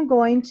I am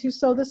going to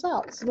sew this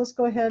out. So let's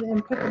go ahead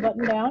and put the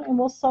button down and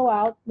we'll sew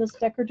out this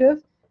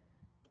decorative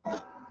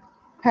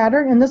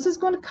pattern. And this is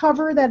going to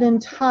cover that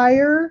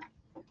entire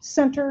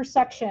center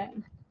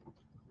section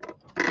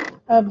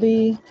of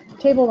the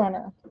table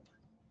runner.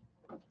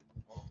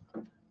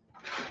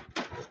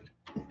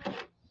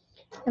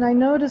 And I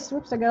noticed,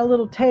 whoops, I got a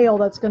little tail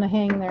that's going to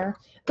hang there.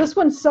 This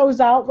one sews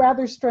out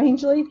rather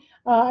strangely.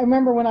 I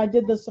remember when I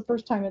did this the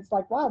first time, it's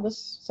like, wow,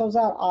 this sews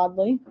out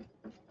oddly.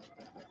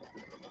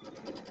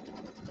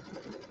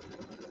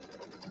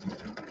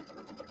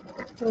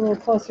 Get a little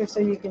closer so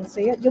you can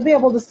see it. You'll be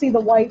able to see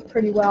the white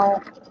pretty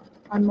well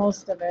on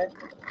most of it.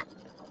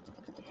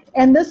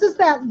 And this is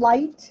that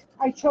light.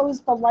 I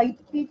chose the light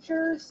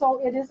feature,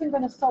 so it isn't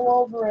going to sew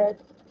over it.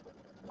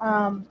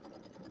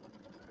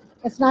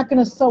 It's not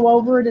going to sew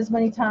over it as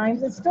many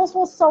times. It still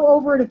will sew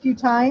over it a few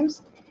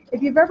times.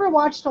 If you've ever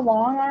watched a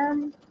long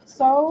arm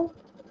sew,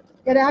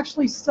 it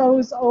actually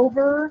sews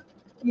over,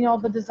 you know,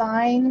 the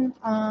design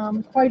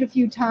quite a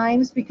few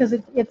times because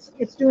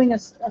it's doing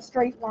a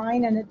straight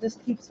line and it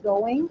just keeps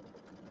going.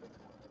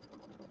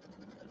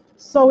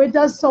 So it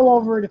does sew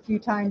over it a few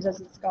times as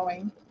it's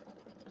going.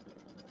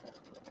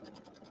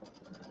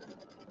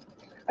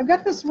 I've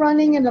got this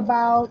running at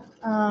about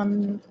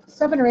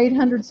 700 or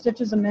 800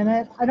 stitches a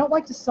minute. I don't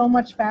like to sew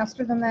much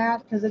faster than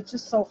that because it's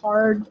just so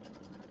hard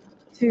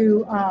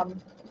to,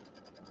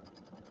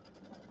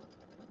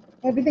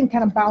 everything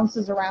kind of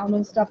bounces around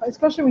and stuff,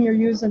 especially when you're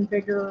using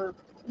bigger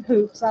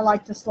hoops. I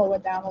like to slow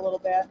it down a little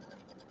bit.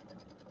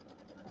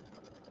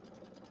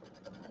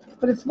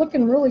 But it's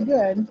looking really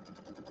good.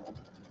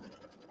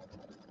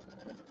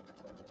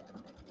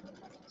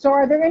 So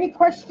are there any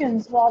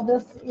questions while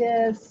this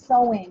is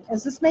sewing?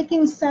 Is this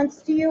making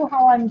sense to you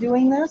how I'm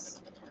doing this?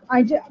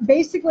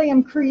 Basically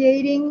am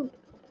creating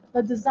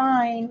the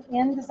design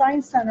in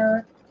Design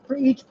Center for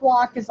each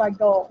block as I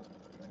go.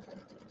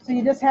 So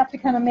you just have to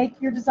kind of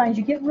make your designs.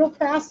 You get real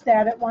fast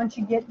at it once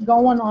you get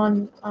going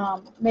on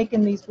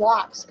making these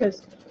blocks,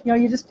 because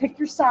you just pick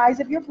your size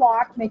of your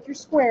block, make your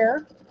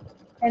square,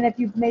 and if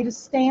you've made a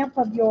stamp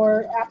of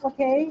your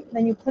applique,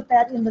 then you put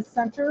that in the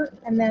center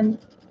and then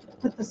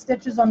put the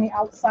stitches on the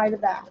outside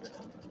of that.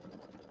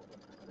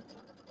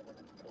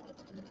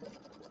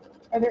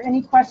 Are there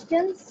any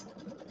questions?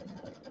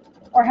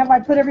 Or have I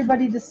put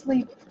everybody to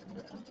sleep?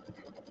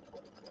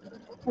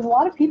 There's a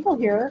lot of people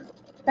here.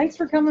 Thanks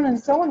for coming and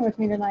sewing with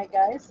me tonight,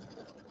 guys.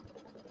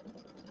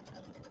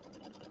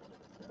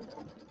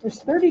 There's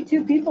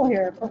 32 people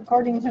here,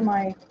 according to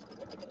my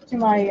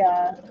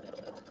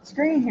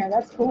screen here.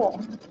 That's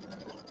cool.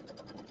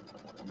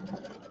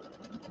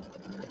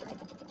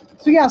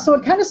 So yeah, so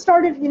it kind of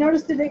started. You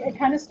noticed it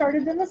kind of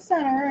started in the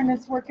center, and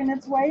it's working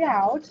its way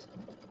out.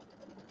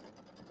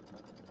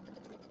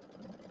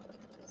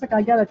 It's like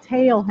I got a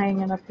tail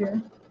hanging up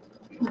here.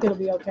 I think it'll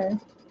be okay.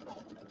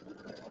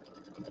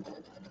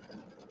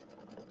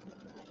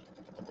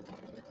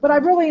 But I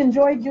really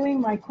enjoyed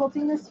doing my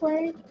quilting this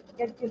way.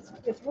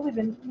 It's really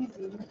been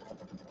easy.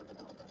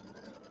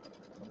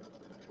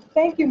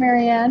 Thank you,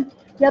 Marianne.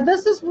 Yeah,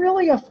 this is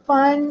really a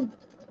fun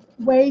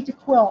way to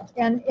quilt.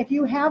 And if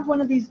you have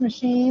one of these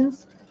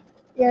machines,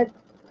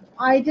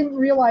 I didn't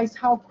realize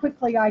how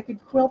quickly I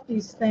could quilt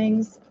these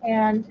things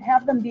and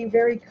have them be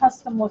very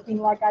custom looking,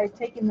 like I've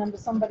taken them to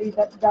somebody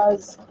that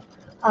does,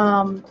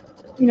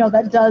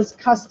 that does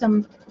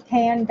custom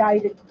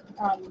hand-guided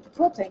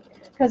quilting.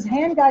 Because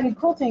hand-guided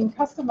quilting,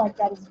 custom like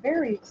that, is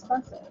very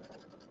expensive.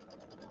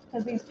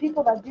 Because these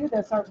people that do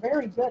this are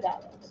very good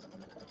at it.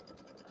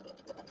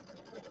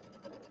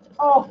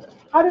 Oh,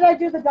 how did I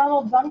do the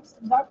Donald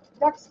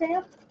Duck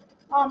stamp?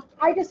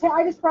 I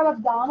just brought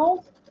up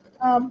Donald,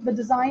 the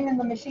design in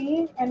the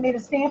machine, and made a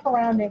stamp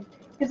around him.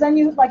 Because then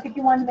you, like, if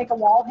you wanted to make a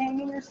wall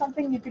hanging or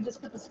something, you could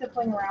just put the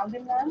stippling around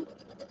him then.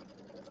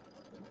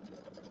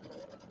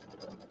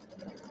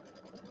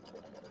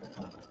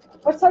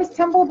 What size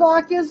tumble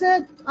block is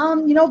it?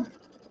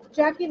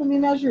 Jackie, let me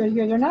measure it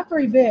here. They're not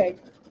very big.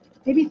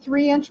 Maybe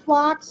 3-inch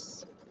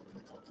blocks.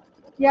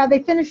 Yeah, they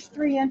finish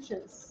 3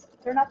 inches.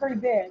 They're not very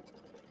big.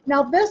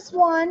 Now this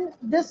one,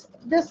 this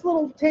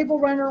little table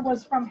runner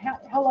was from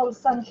Hello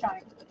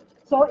Sunshine.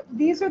 So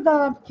these are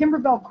the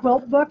Kimberbell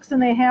quilt books,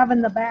 and they have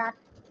in the back,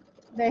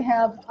 they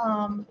have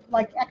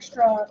like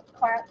extra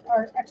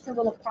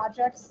little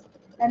projects.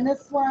 And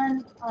this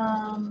one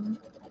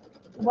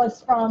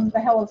was from the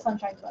Hello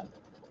Sunshine book.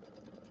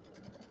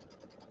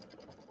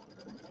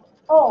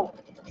 Oh,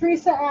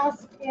 Teresa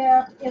asked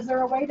is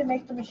there a way to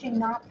make the machine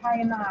not tie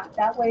a knot?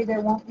 That way there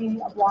won't be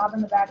a blob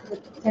in the back of the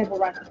table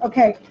runner.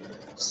 Okay,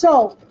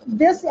 so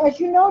this, as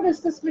you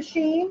notice, this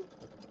machine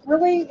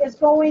really is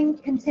going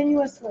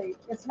continuously.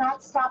 It's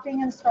not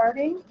stopping and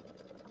starting.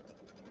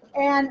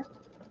 And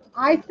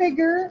I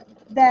figure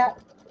that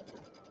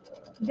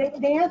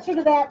the answer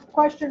to that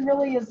question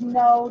really is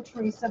no,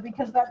 Teresa,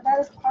 because that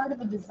is part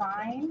of a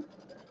design.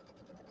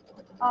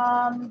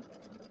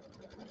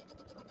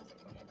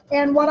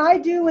 And what I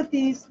do with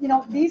these,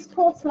 these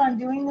quilts that I'm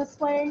doing this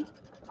way,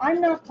 I'm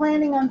not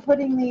planning on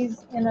putting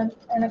these in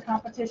a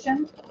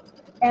competition.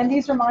 And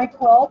these are my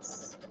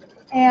quilts.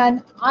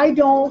 And I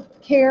don't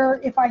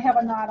care if I have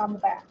a knot on the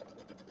back.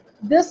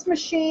 This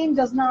machine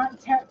does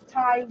not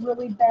tie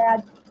really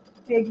bad,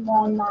 big,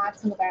 long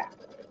knots in the back.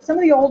 Some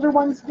of the older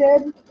ones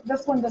did.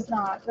 This one does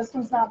not. This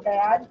one's not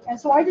bad. And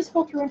so I just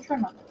go through and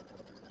trim them.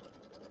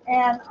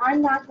 And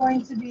I'm not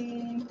going to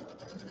be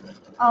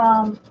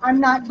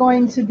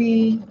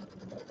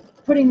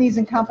putting these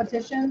in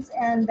competitions,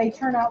 and they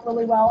turn out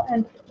really well.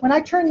 And when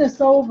I turn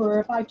this over,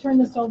 if I turn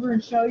this over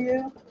and show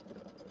you,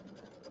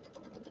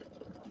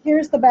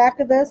 here's the back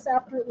of this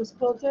after it was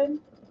quilted.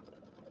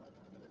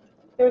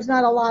 There's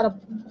not a lot of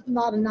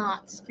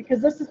knots,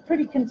 because this is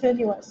pretty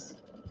continuous.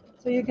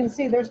 So you can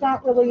see there's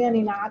not really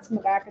any knots in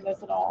the back of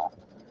this at all.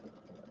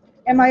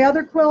 And my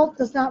other quilt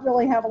does not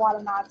really have a lot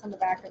of knots on the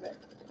back of it,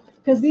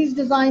 because these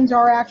designs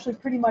are actually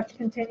pretty much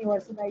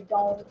continuous, and they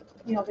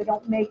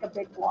don't make a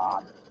big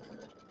blob.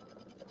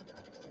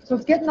 So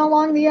it's getting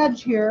along the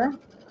edge here.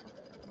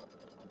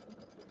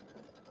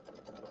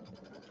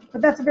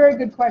 But that's a very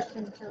good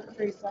question,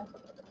 Teresa.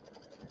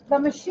 The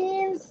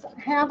machines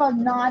have a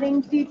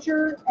knotting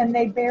feature, and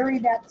they bury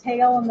that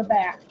tail in the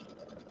back.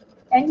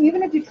 And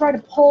even if you try to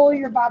pull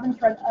your bobbin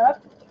thread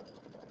up,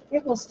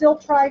 it will still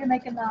try to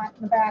make a knot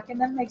in the back,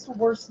 and then it makes a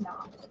worse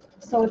knot.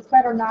 So it's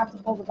better not to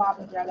pull the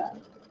bobbin thread up.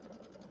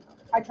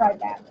 I tried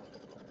that.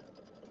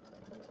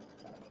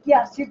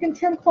 Yes, you can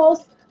trim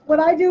close. What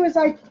I do is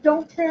I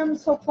don't trim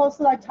so close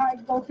that I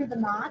go through the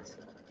knot.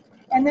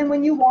 And then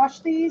when you wash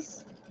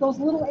these, those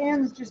little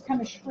ends just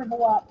kind of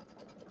shrivel up,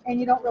 and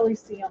you don't really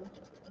see them.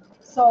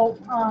 So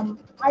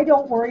I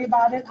don't worry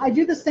about it. I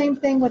do the same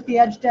thing with the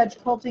edge-to-edge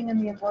quilting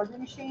and the embroidery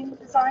machine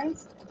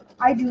designs.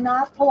 I do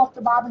not pull up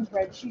the bobbin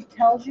thread. She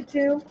tells you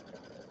to.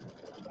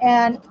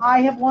 And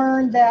I have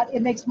learned that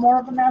it makes more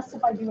of a mess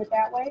if I do it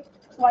that way.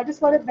 So I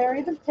just let it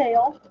bury the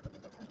tail.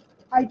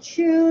 I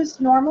choose,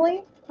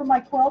 normally for my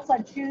quilts, I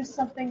choose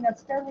something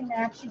that's fairly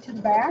matchy to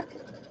the back.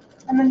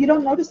 and then you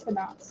don't notice the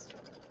knots.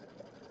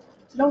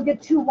 So don't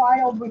get too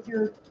wild with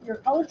your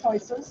color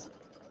choices.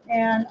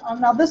 And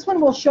now this one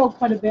will show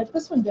quite a bit.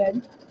 This one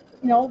did.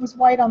 You know, it was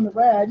white on the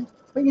red,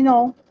 but you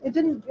know, it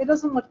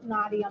doesn't look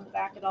knotty on the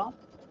back at all.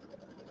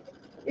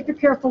 If you're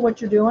careful what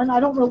you're doing.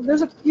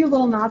 There's a few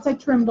little knots. I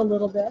trimmed a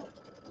little bit.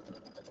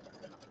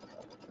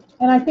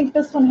 And I think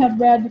this one had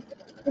red.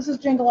 This is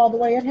Jingle All the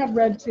Way. It had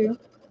red too.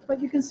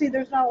 But you can see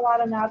there's not a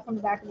lot of knots on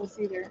the back of this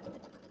either.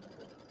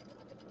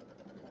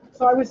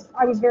 So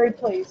I was very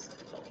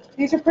pleased.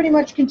 These are pretty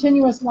much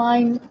continuous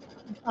line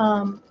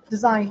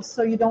designs,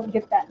 so you don't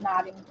get that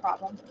knotting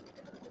problem.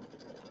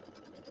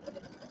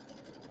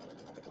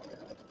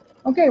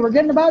 Okay, we're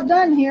getting about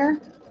done here.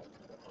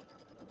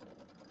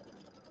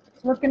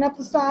 It's working up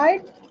the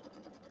side.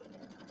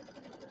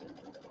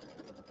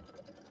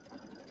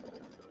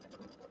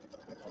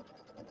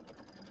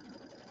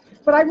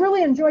 But I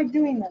really enjoyed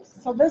doing this.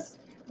 So this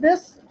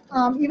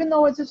even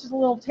though it's just a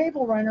little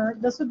table runner,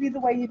 this would be the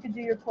way you could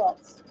do your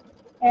quilts.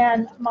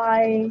 And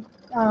my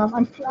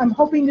I'm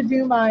hoping to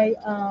do my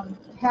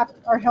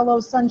Hello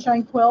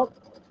Sunshine quilt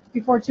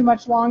before too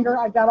much longer.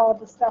 I've got all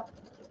the stuff,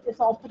 it's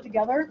all put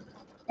together,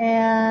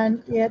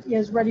 and it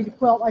is ready to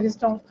quilt. I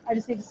just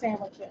need to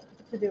sandwich it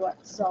to do it.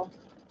 So,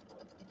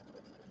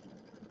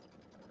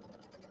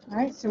 all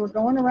right, so we're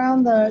going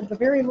around the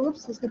very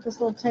loops. Let's get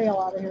this little tail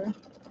out of here.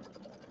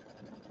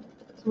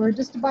 So we're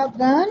just about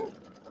done.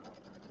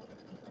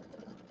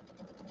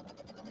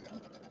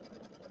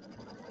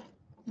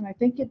 And I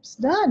think it's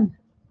done.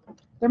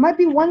 There might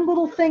be one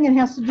little thing it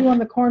has to do on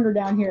the corner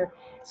down here.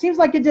 Seems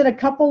like it did a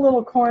couple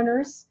little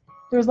corners.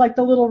 There's like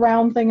the little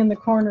round thing in the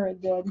corner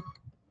it did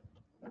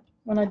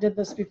when I did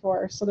this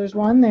before. So there's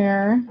one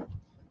there.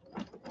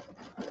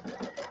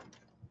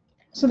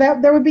 So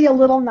that there would be a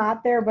little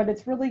knot there, but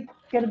it's really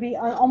going to be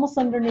almost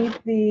underneath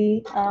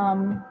the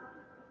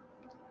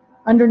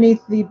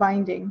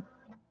binding.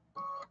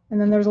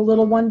 And then there's a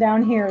little one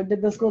down here. It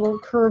did this little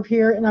curve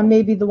here, and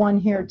maybe the one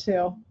here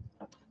too.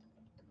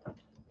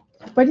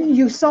 But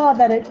you saw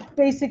that it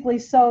basically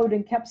sewed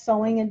and kept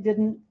sewing. It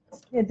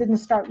didn't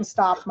start and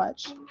stop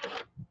much.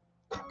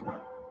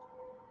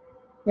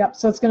 Yep,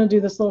 so it's going to do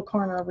this little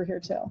corner over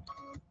here too.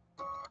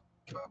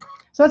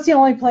 So that's the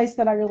only place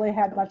that I really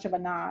had much of a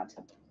knot.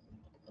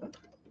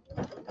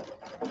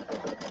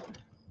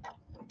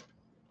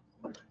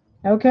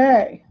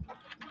 Okay.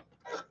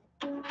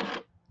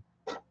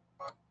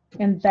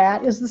 And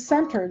that is the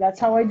center. That's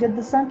how I did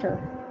the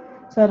center.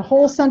 So that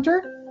whole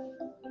center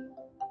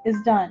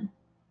is done.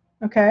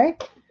 Okay,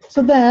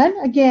 so then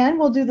again,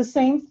 we'll do the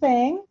same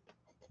thing.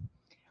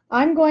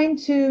 I'm going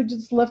to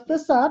just lift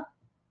this up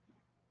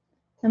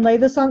and lay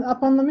this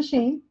up on the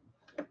machine.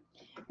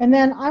 And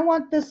then I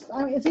want this,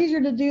 it's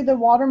easier to do the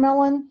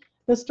watermelon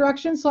this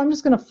direction, so I'm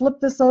just going to flip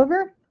this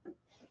over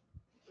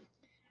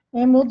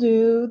and we'll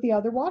do the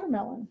other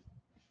watermelon.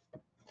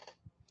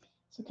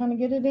 So kind of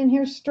get it in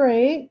here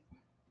straight.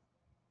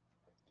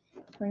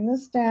 Bring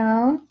this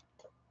down.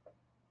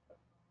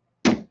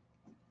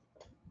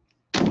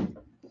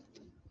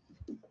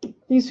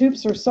 These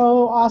hoops are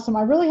so awesome.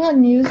 I really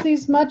hadn't used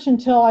these much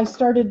until I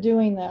started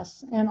doing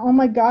this. And oh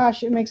my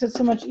gosh, it makes it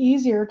so much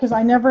easier because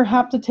I never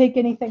have to take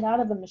anything out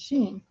of the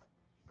machine.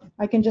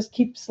 I can just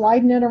keep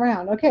sliding it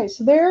around. Okay,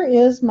 so there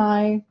is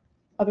my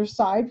other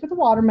side for the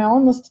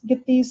watermelon. Let's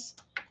get these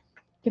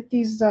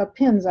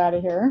pins out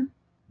of here.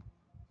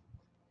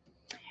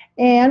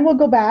 And we'll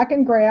go back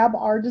and grab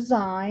our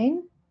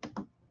design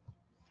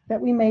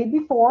that we made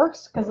before,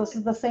 because this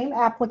is the same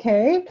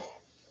applique.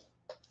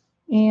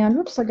 And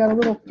oops, I got a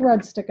little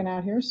thread sticking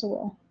out here, so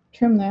we'll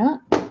trim that.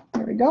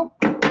 There we go.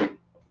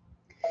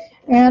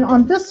 And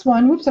on this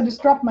one, whoops, I just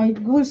dropped my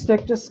glue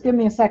stick. Just give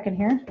me a second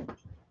here.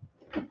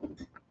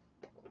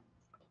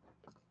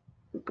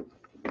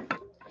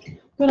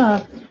 I'm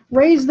gonna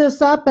raise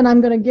this up and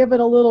I'm gonna give it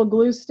a little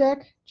glue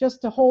stick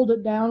just to hold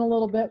it down a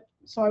little bit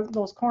so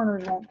those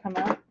corners won't come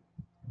out.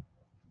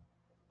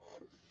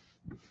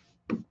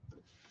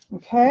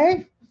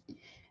 Okay.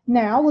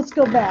 Now let's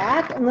go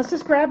back and let's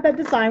just grab that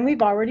design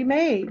we've already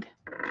made.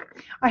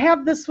 I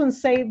have this one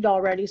saved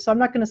already, so I'm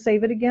not going to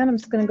save it again. I'm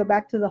just going to go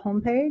back to the home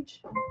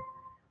page.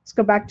 Let's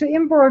go back to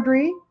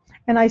embroidery,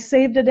 and I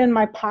saved it in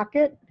my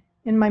pocket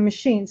in my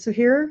machine. So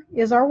here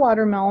is our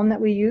watermelon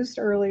that we used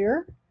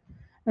earlier.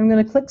 I'm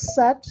going to click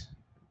set,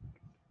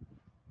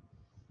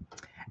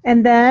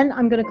 and then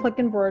I'm going to click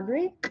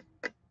embroidery,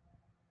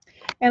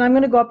 and I'm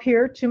going to go up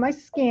here to my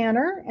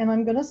scanner, and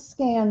I'm going to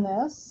scan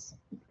this.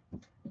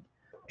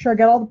 Sure I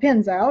got all the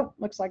pins out.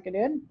 Looks like I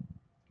did.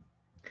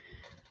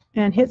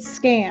 And hit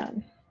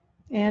scan.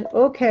 And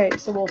okay,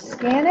 so we'll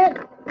scan it.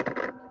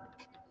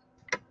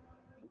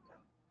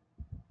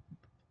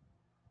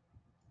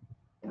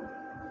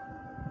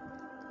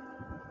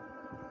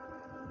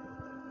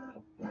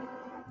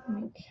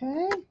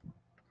 Okay.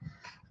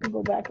 We'll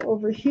go back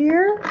over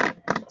here.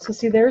 So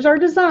see, there's our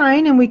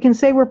design, and we can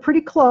say we're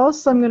pretty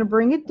close. So I'm going to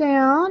bring it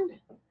down.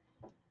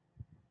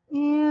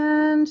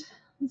 And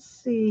let's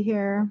see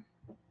here.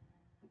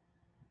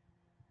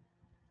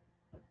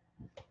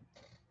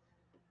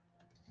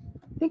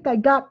 think I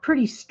got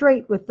pretty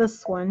straight with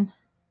this one.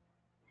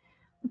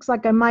 Looks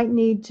like I might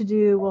need to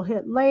do, we'll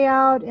hit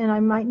layout, and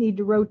I might need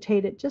to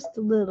rotate it just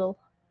a little.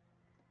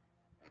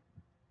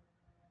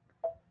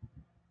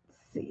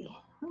 Let's see,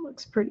 that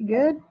looks pretty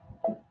good.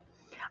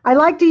 I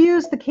like to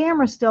use the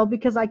camera still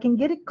because I can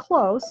get it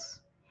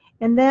close,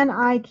 and then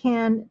I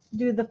can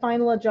do the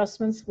final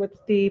adjustments with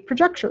the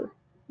projection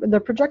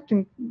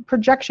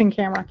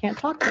camera. I can't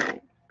talk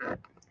tonight.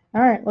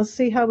 All right, let's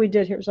see how we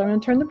did here. So I'm going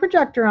to turn the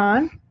projector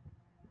on,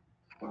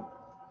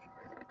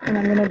 and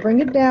I'm going to bring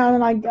it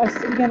down. And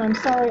again, I'm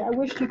sorry, I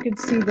wish you could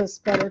see this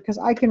better because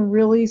I can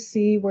really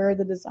see where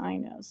the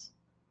design is.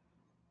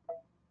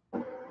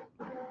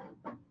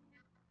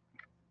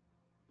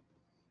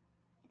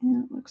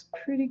 Yeah, it looks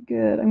pretty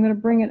good. I'm going to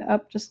bring it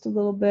up just a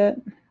little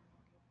bit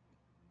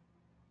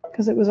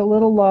because it was a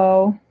little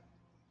low.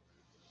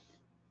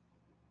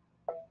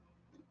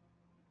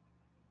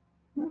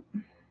 I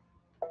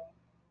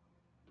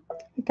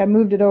think I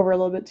moved it over a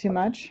little bit too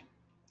much.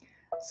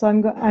 So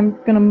I'm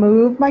going to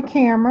move my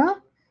camera.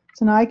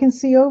 So now I can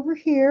see over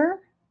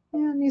here.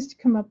 Yeah, it needs to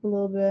come up a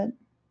little bit.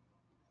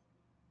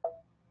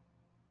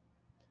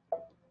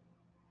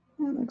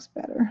 That looks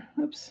better.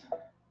 Oops.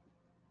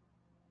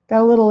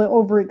 Got a little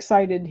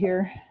overexcited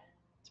here.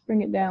 Let's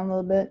bring it down a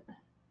little bit.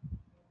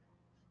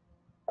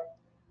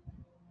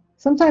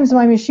 Sometimes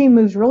my machine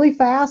moves really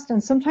fast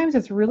and sometimes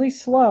it's really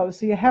slow.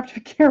 So you have to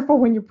be careful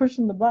when you're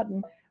pushing the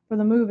button for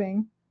the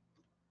moving.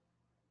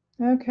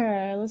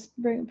 Okay, let's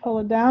pull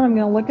it down. I'm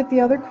going to look at the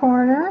other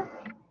corner.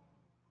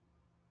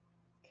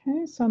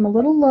 Okay, so I'm a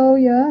little low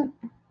yet.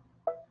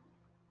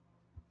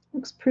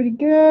 Looks pretty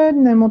good.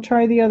 And then we'll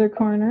try the other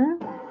corner.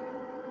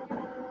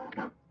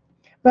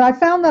 But I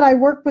found that I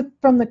work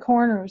from the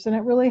corners and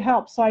it really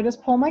helps. So I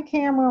just pull my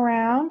camera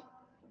around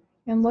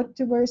and look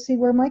to see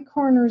where my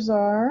corners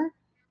are.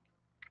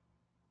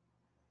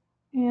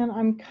 And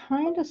I'm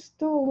kind of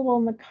still a little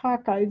on the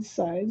cockeyed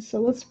side. So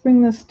let's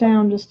bring this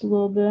down just a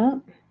little bit.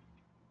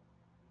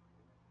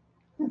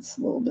 That's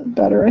a little bit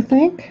better, I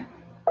think.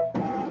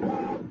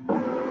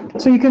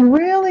 So you can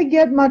really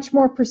get much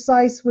more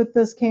precise with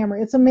this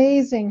camera. It's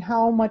amazing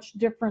how much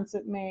difference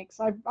it makes.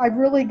 I've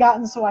really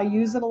gotten so I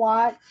use it a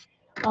lot.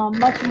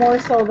 Much more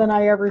so than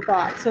I ever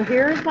thought. So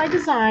here's my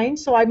design.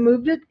 So I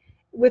moved it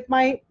with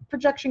my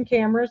projection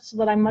camera so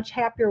that I'm much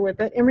happier with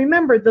it. And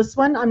remember, this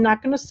one, I'm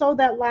not going to sew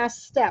that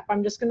last step.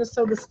 I'm just going to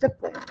sew the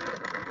stippling.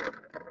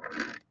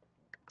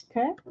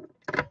 Okay,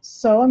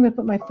 so I'm going to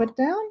put my foot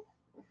down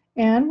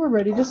and we're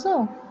ready to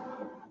sew.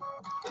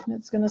 And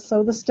it's going to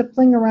sew the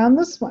stippling around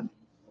this one.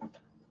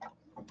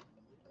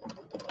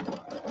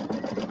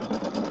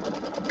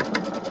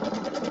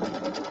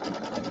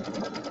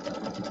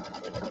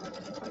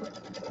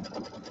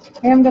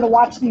 And I'm going to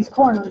watch these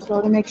corners,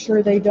 though, to make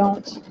sure they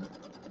don't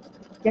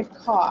get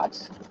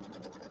caught.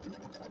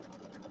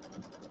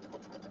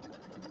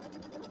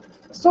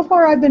 So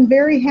far, I've been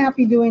very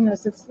happy doing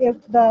this.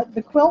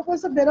 The quilt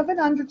was a bit of an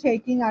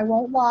undertaking. I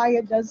won't lie.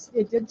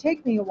 It did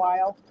take me a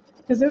while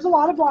because there's a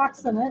lot of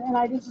blocks in it, and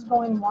I just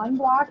going one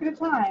block at a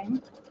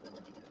time.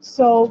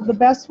 So the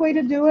best way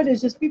to do it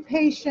is just be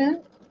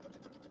patient.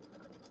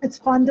 It's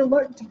fun to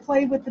learn to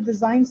play with the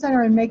design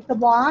center and make the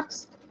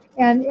blocks.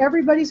 And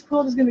everybody's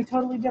quilt is going to be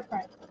totally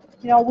different.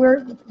 You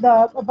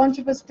know, a bunch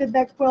of us did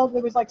that quilt.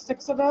 There was like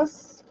 6 of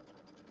us.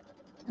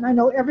 And I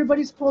know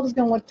everybody's quilt is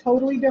going to look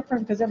totally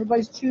different because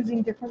everybody's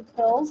choosing different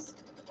quills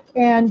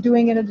and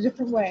doing it a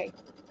different way.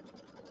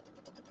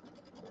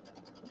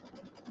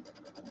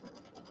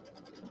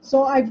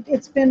 So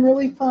it's been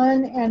really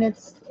fun, and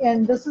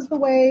this is the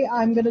way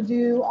I'm going to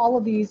do all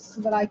of these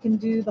so that I can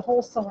do the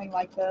whole sewing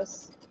like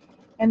this.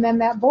 And then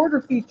that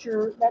border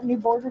feature, that new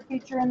border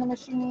feature in the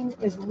machine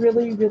is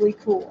really, really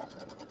cool.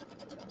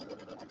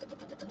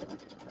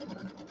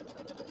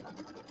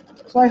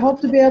 So I hope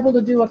to be able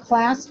to do a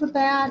class with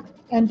that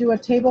and do a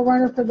table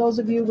runner for those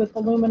of you with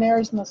the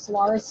Luminaires and the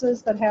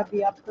Solarises that have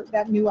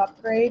that new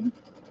upgrade,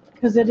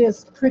 because it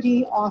is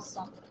pretty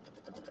awesome.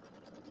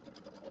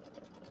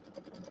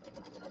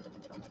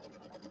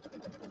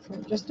 So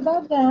we're just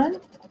about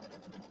done.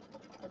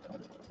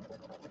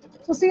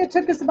 So see, it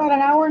took us about 1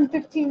 hour and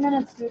 15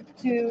 minutes to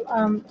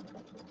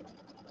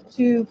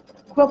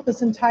quilt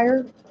this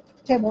entire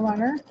table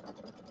runner.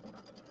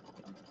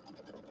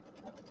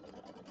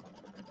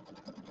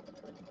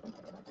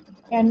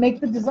 And make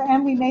the design,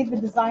 and we made the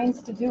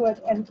designs to do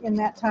it in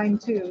that time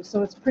too.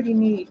 So it's pretty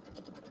neat.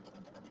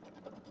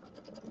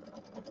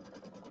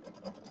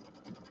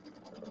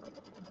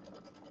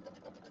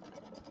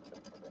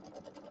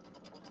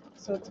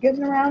 So it's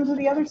getting around to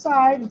the other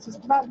side. It's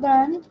just about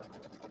done.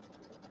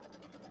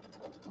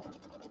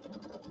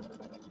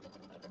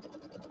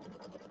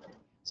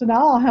 So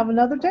now I'll have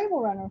another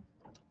table runner.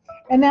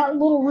 And that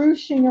little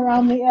ruching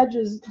around the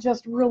edges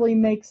just really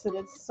makes it.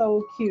 It's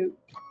so cute.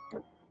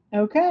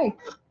 Okay,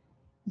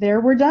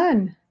 there we're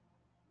done.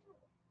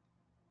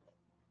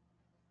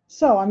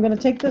 So I'm going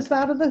to take this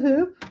out of the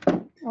hoop.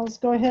 I'll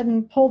just go ahead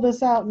and pull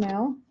this out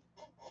now.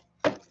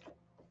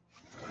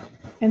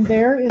 And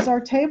there is our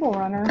table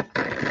runner.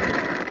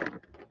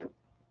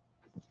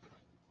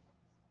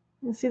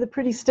 You see the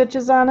pretty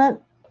stitches on it?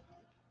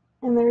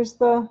 And there's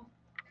the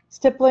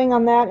stippling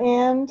on that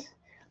end.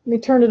 Let me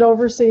turn it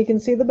over so you can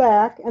see the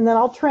back. And then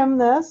I'll trim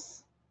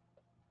this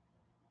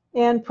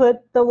and put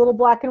the little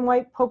black and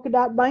white polka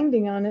dot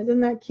binding on it.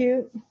 Isn't that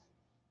cute?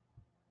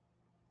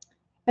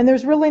 And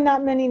there's really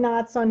not many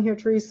knots on here,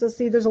 Teresa.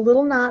 See, there's a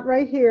little knot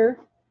right here.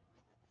 I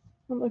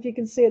don't know if you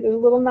can see it. There's a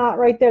little knot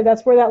right there.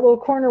 That's where that little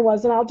corner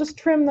was. And I'll just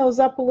trim those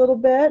up a little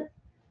bit.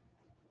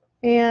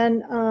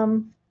 And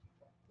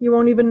you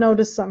won't even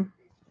notice them.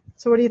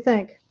 So what do you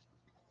think?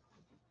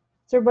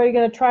 Is everybody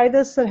going to try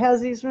this that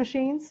has these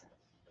machines?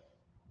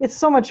 It's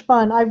so much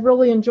fun. I've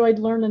really enjoyed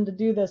learning to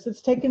do this.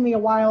 It's taken me a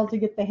while to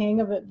get the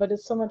hang of it, but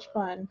it's so much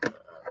fun.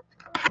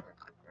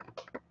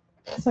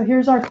 So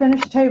here's our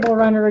finished table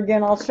runner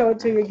again. I'll show it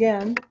to you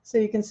again so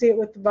you can see it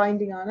with the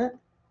binding on it.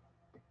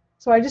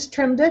 So I just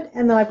trimmed it,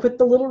 and then I put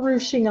the little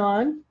ruching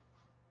on,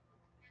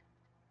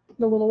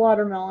 the little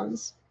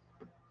watermelons.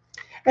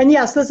 And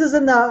yes, this is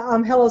in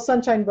the Hello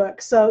Sunshine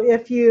book. So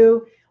if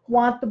you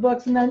want the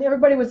books, and then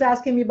everybody was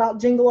asking me about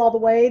Jingle All the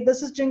Way.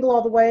 This is Jingle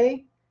All the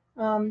Way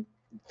from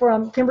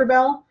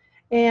Kimberbell,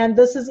 and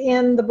this is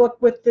in the book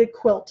with the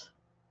quilt.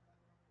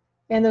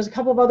 And there's a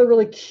couple of other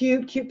really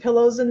cute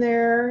pillows in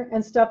there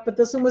and stuff, but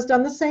this one was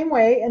done the same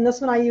way, and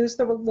this one I used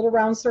the little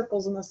round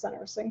circles in the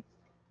center, see?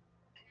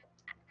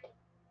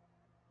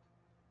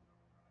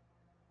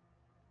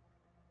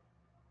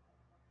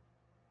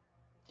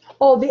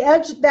 Oh, the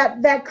edge,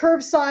 that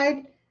curved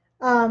side,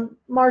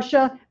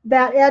 Marcia,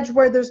 that edge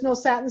where there's no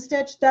satin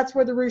stitch, that's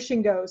where the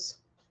ruching goes.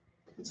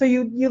 So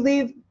you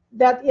leave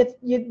that,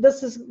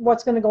 this is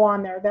what's going to go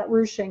on there, that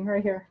ruching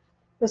right here,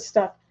 this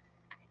stuff.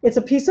 It's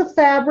a piece of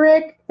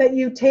fabric that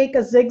you take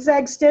a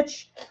zigzag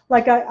stitch,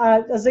 like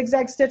a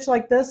zigzag stitch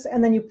like this,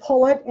 and then you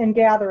pull it and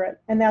gather it,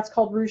 and that's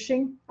called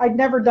ruching. I'd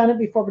never done it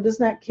before, but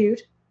isn't that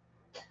cute?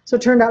 So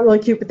it turned out really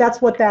cute, but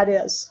that's what that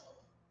is.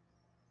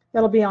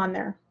 That'll be on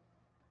there.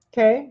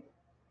 Okay?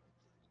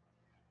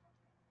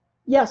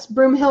 Yes,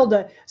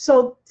 Broomhilda.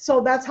 So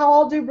that's how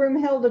I'll do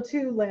Broomhilda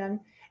too, Lynn.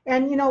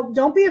 And, you know,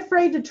 don't be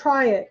afraid to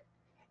try it.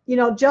 You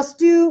know, just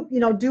do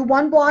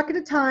one block at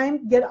a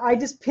time. I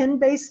just pin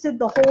basted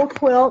the whole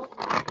quilt,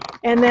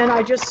 and then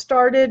I just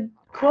started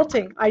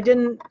quilting. I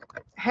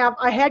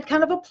had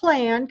kind of a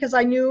plan because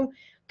I knew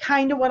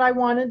kind of what I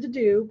wanted to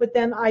do, but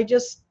then I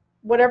just,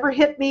 whatever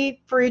hit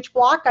me for each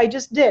block, I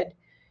just did.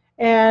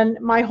 And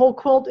my whole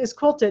quilt is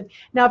quilted.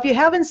 Now, if you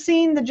haven't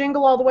seen the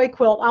Jingle All the Way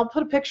quilt, I'll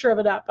put a picture of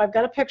it up. I've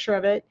got a picture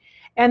of it.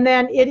 And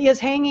then it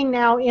is hanging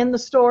now in the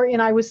store in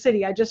Iowa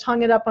City. I just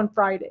hung it up on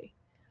Friday.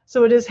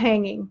 So it is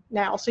hanging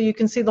now. So you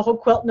can see the whole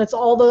quilt, and it's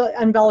all the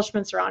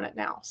embellishments are on it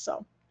now.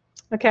 So,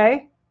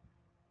 okay.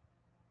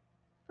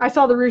 I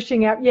saw the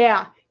ruching app.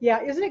 Yeah.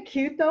 Isn't it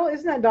cute, though?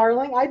 Isn't that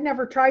darling? I'd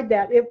never tried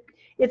that.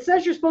 It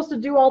says you're supposed to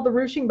do all the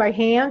ruching by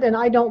hand, and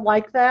I don't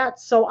like that.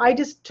 So I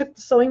just took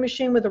the sewing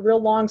machine with a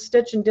real long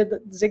stitch and did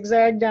the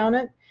zigzag down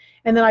it.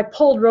 And then I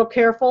pulled real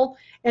careful,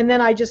 and then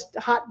I just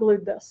hot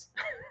glued this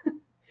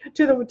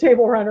to the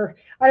table runner.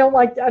 I don't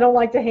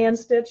like to hand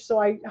stitch, so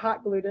I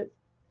hot glued it.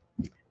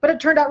 But it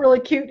turned out really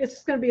cute. It's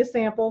just going to be a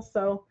sample,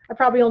 so I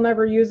probably will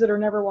never use it or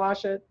never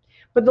wash it.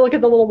 But look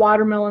at the little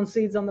watermelon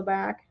seeds on the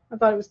back. I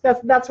thought it was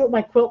that's what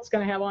my quilt's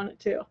going to have on it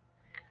too.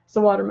 It's the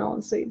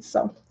watermelon seeds.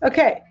 So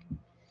okay.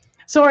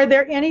 So are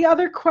there any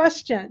other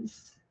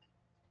questions?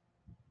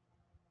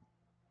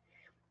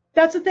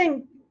 That's the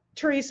thing,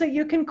 Teresa.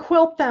 You can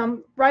quilt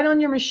them right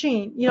on your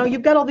machine. You know,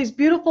 you've got all these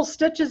beautiful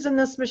stitches in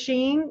this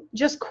machine.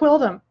 Just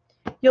quilt them.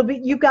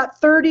 You've got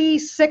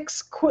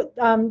 36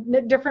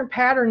 different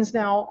patterns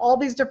now, all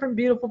these different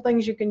beautiful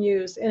things you can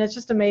use, and it's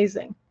just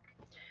amazing.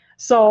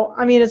 So,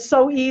 I mean, it's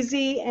so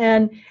easy,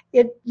 and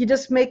you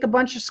just make a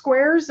bunch of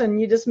squares, and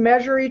you just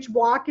measure each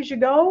block as you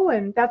go,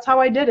 and that's how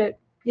I did it.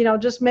 You know,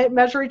 just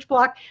measure each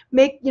block.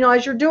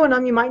 As you're doing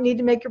them, you might need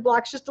to make your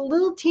blocks just a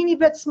little teeny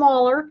bit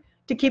smaller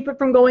to keep it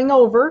from going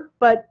over,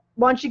 but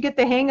once you get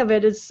the hang of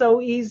it, it's so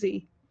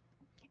easy.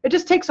 It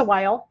just takes a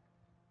while,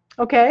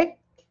 okay?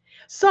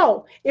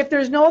 So if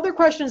there's no other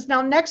questions,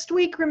 now next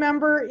week,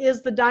 remember,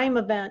 is the dime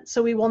event.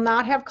 So we will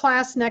not have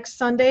class next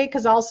Sunday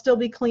because I'll still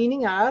be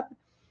cleaning up.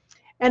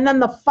 And then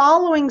the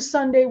following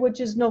Sunday,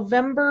 which is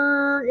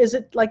November, is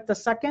it like the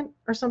 2nd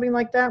or something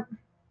like that?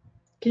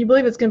 Can you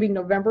believe it's going to be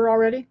November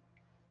already?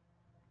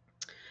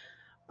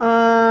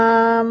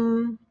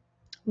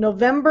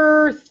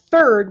 November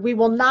 3rd, we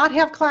will not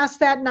have class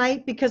that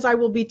night because I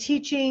will be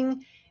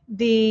teaching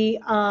the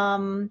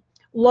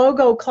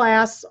logo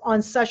class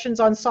on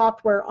sessions on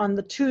software on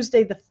the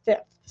Tuesday the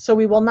 5th. So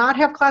we will not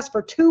have class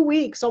for 2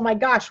 weeks. Oh my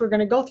gosh, we're going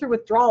to go through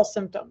withdrawal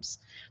symptoms.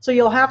 So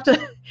you'll have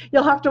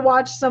to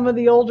watch some of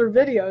the older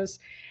videos,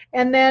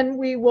 and then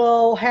we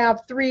will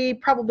have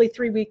probably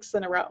 3 weeks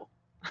in a row,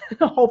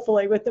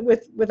 hopefully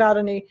without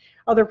any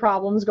other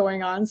problems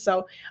going on.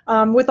 So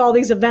with all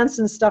these events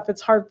and stuff,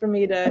 it's hard for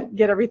me to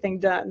get everything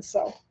done.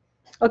 So.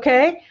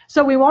 Okay,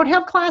 so we won't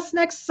have class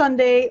next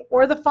Sunday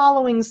or the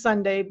following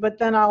Sunday, but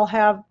then I'll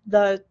have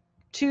the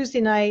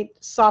Tuesday night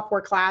software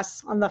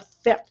class on the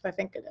 5th, I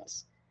think it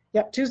is.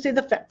 Yep, Tuesday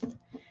the 5th.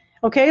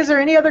 Okay, is there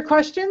any other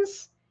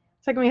questions?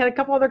 It's like we had a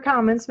couple other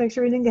comments. Make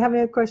sure we didn't have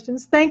any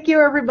questions. Thank you,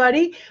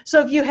 everybody.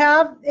 So if you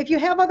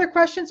have other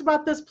questions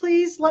about this,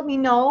 please let me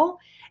know.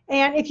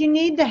 And if you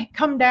need to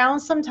come down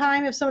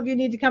sometime, if some of you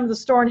need to come to the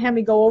store and have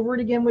me go over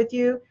it again with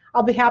you,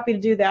 I'll be happy to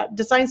do that.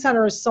 Design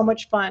Center is so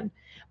much fun.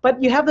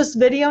 But you have this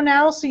video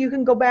now, so you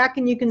can go back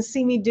and you can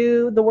see me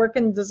do the work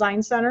in the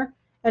Design Center.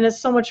 And it's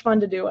so much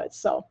fun to do it.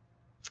 So,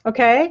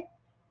 okay.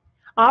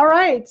 All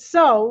right,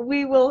 so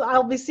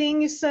I'll be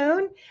seeing you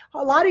soon.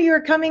 A lot of you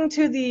are coming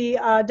to the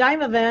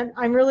Dime event.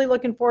 I'm really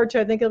looking forward to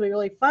it. I think it'll be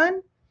really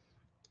fun.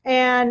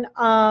 And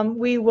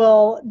we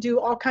will do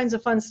all kinds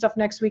of fun stuff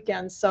next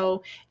weekend.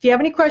 So if you have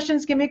any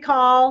questions, give me a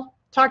call.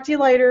 Talk to you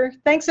later.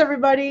 Thanks,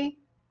 everybody.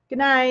 Good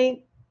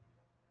night.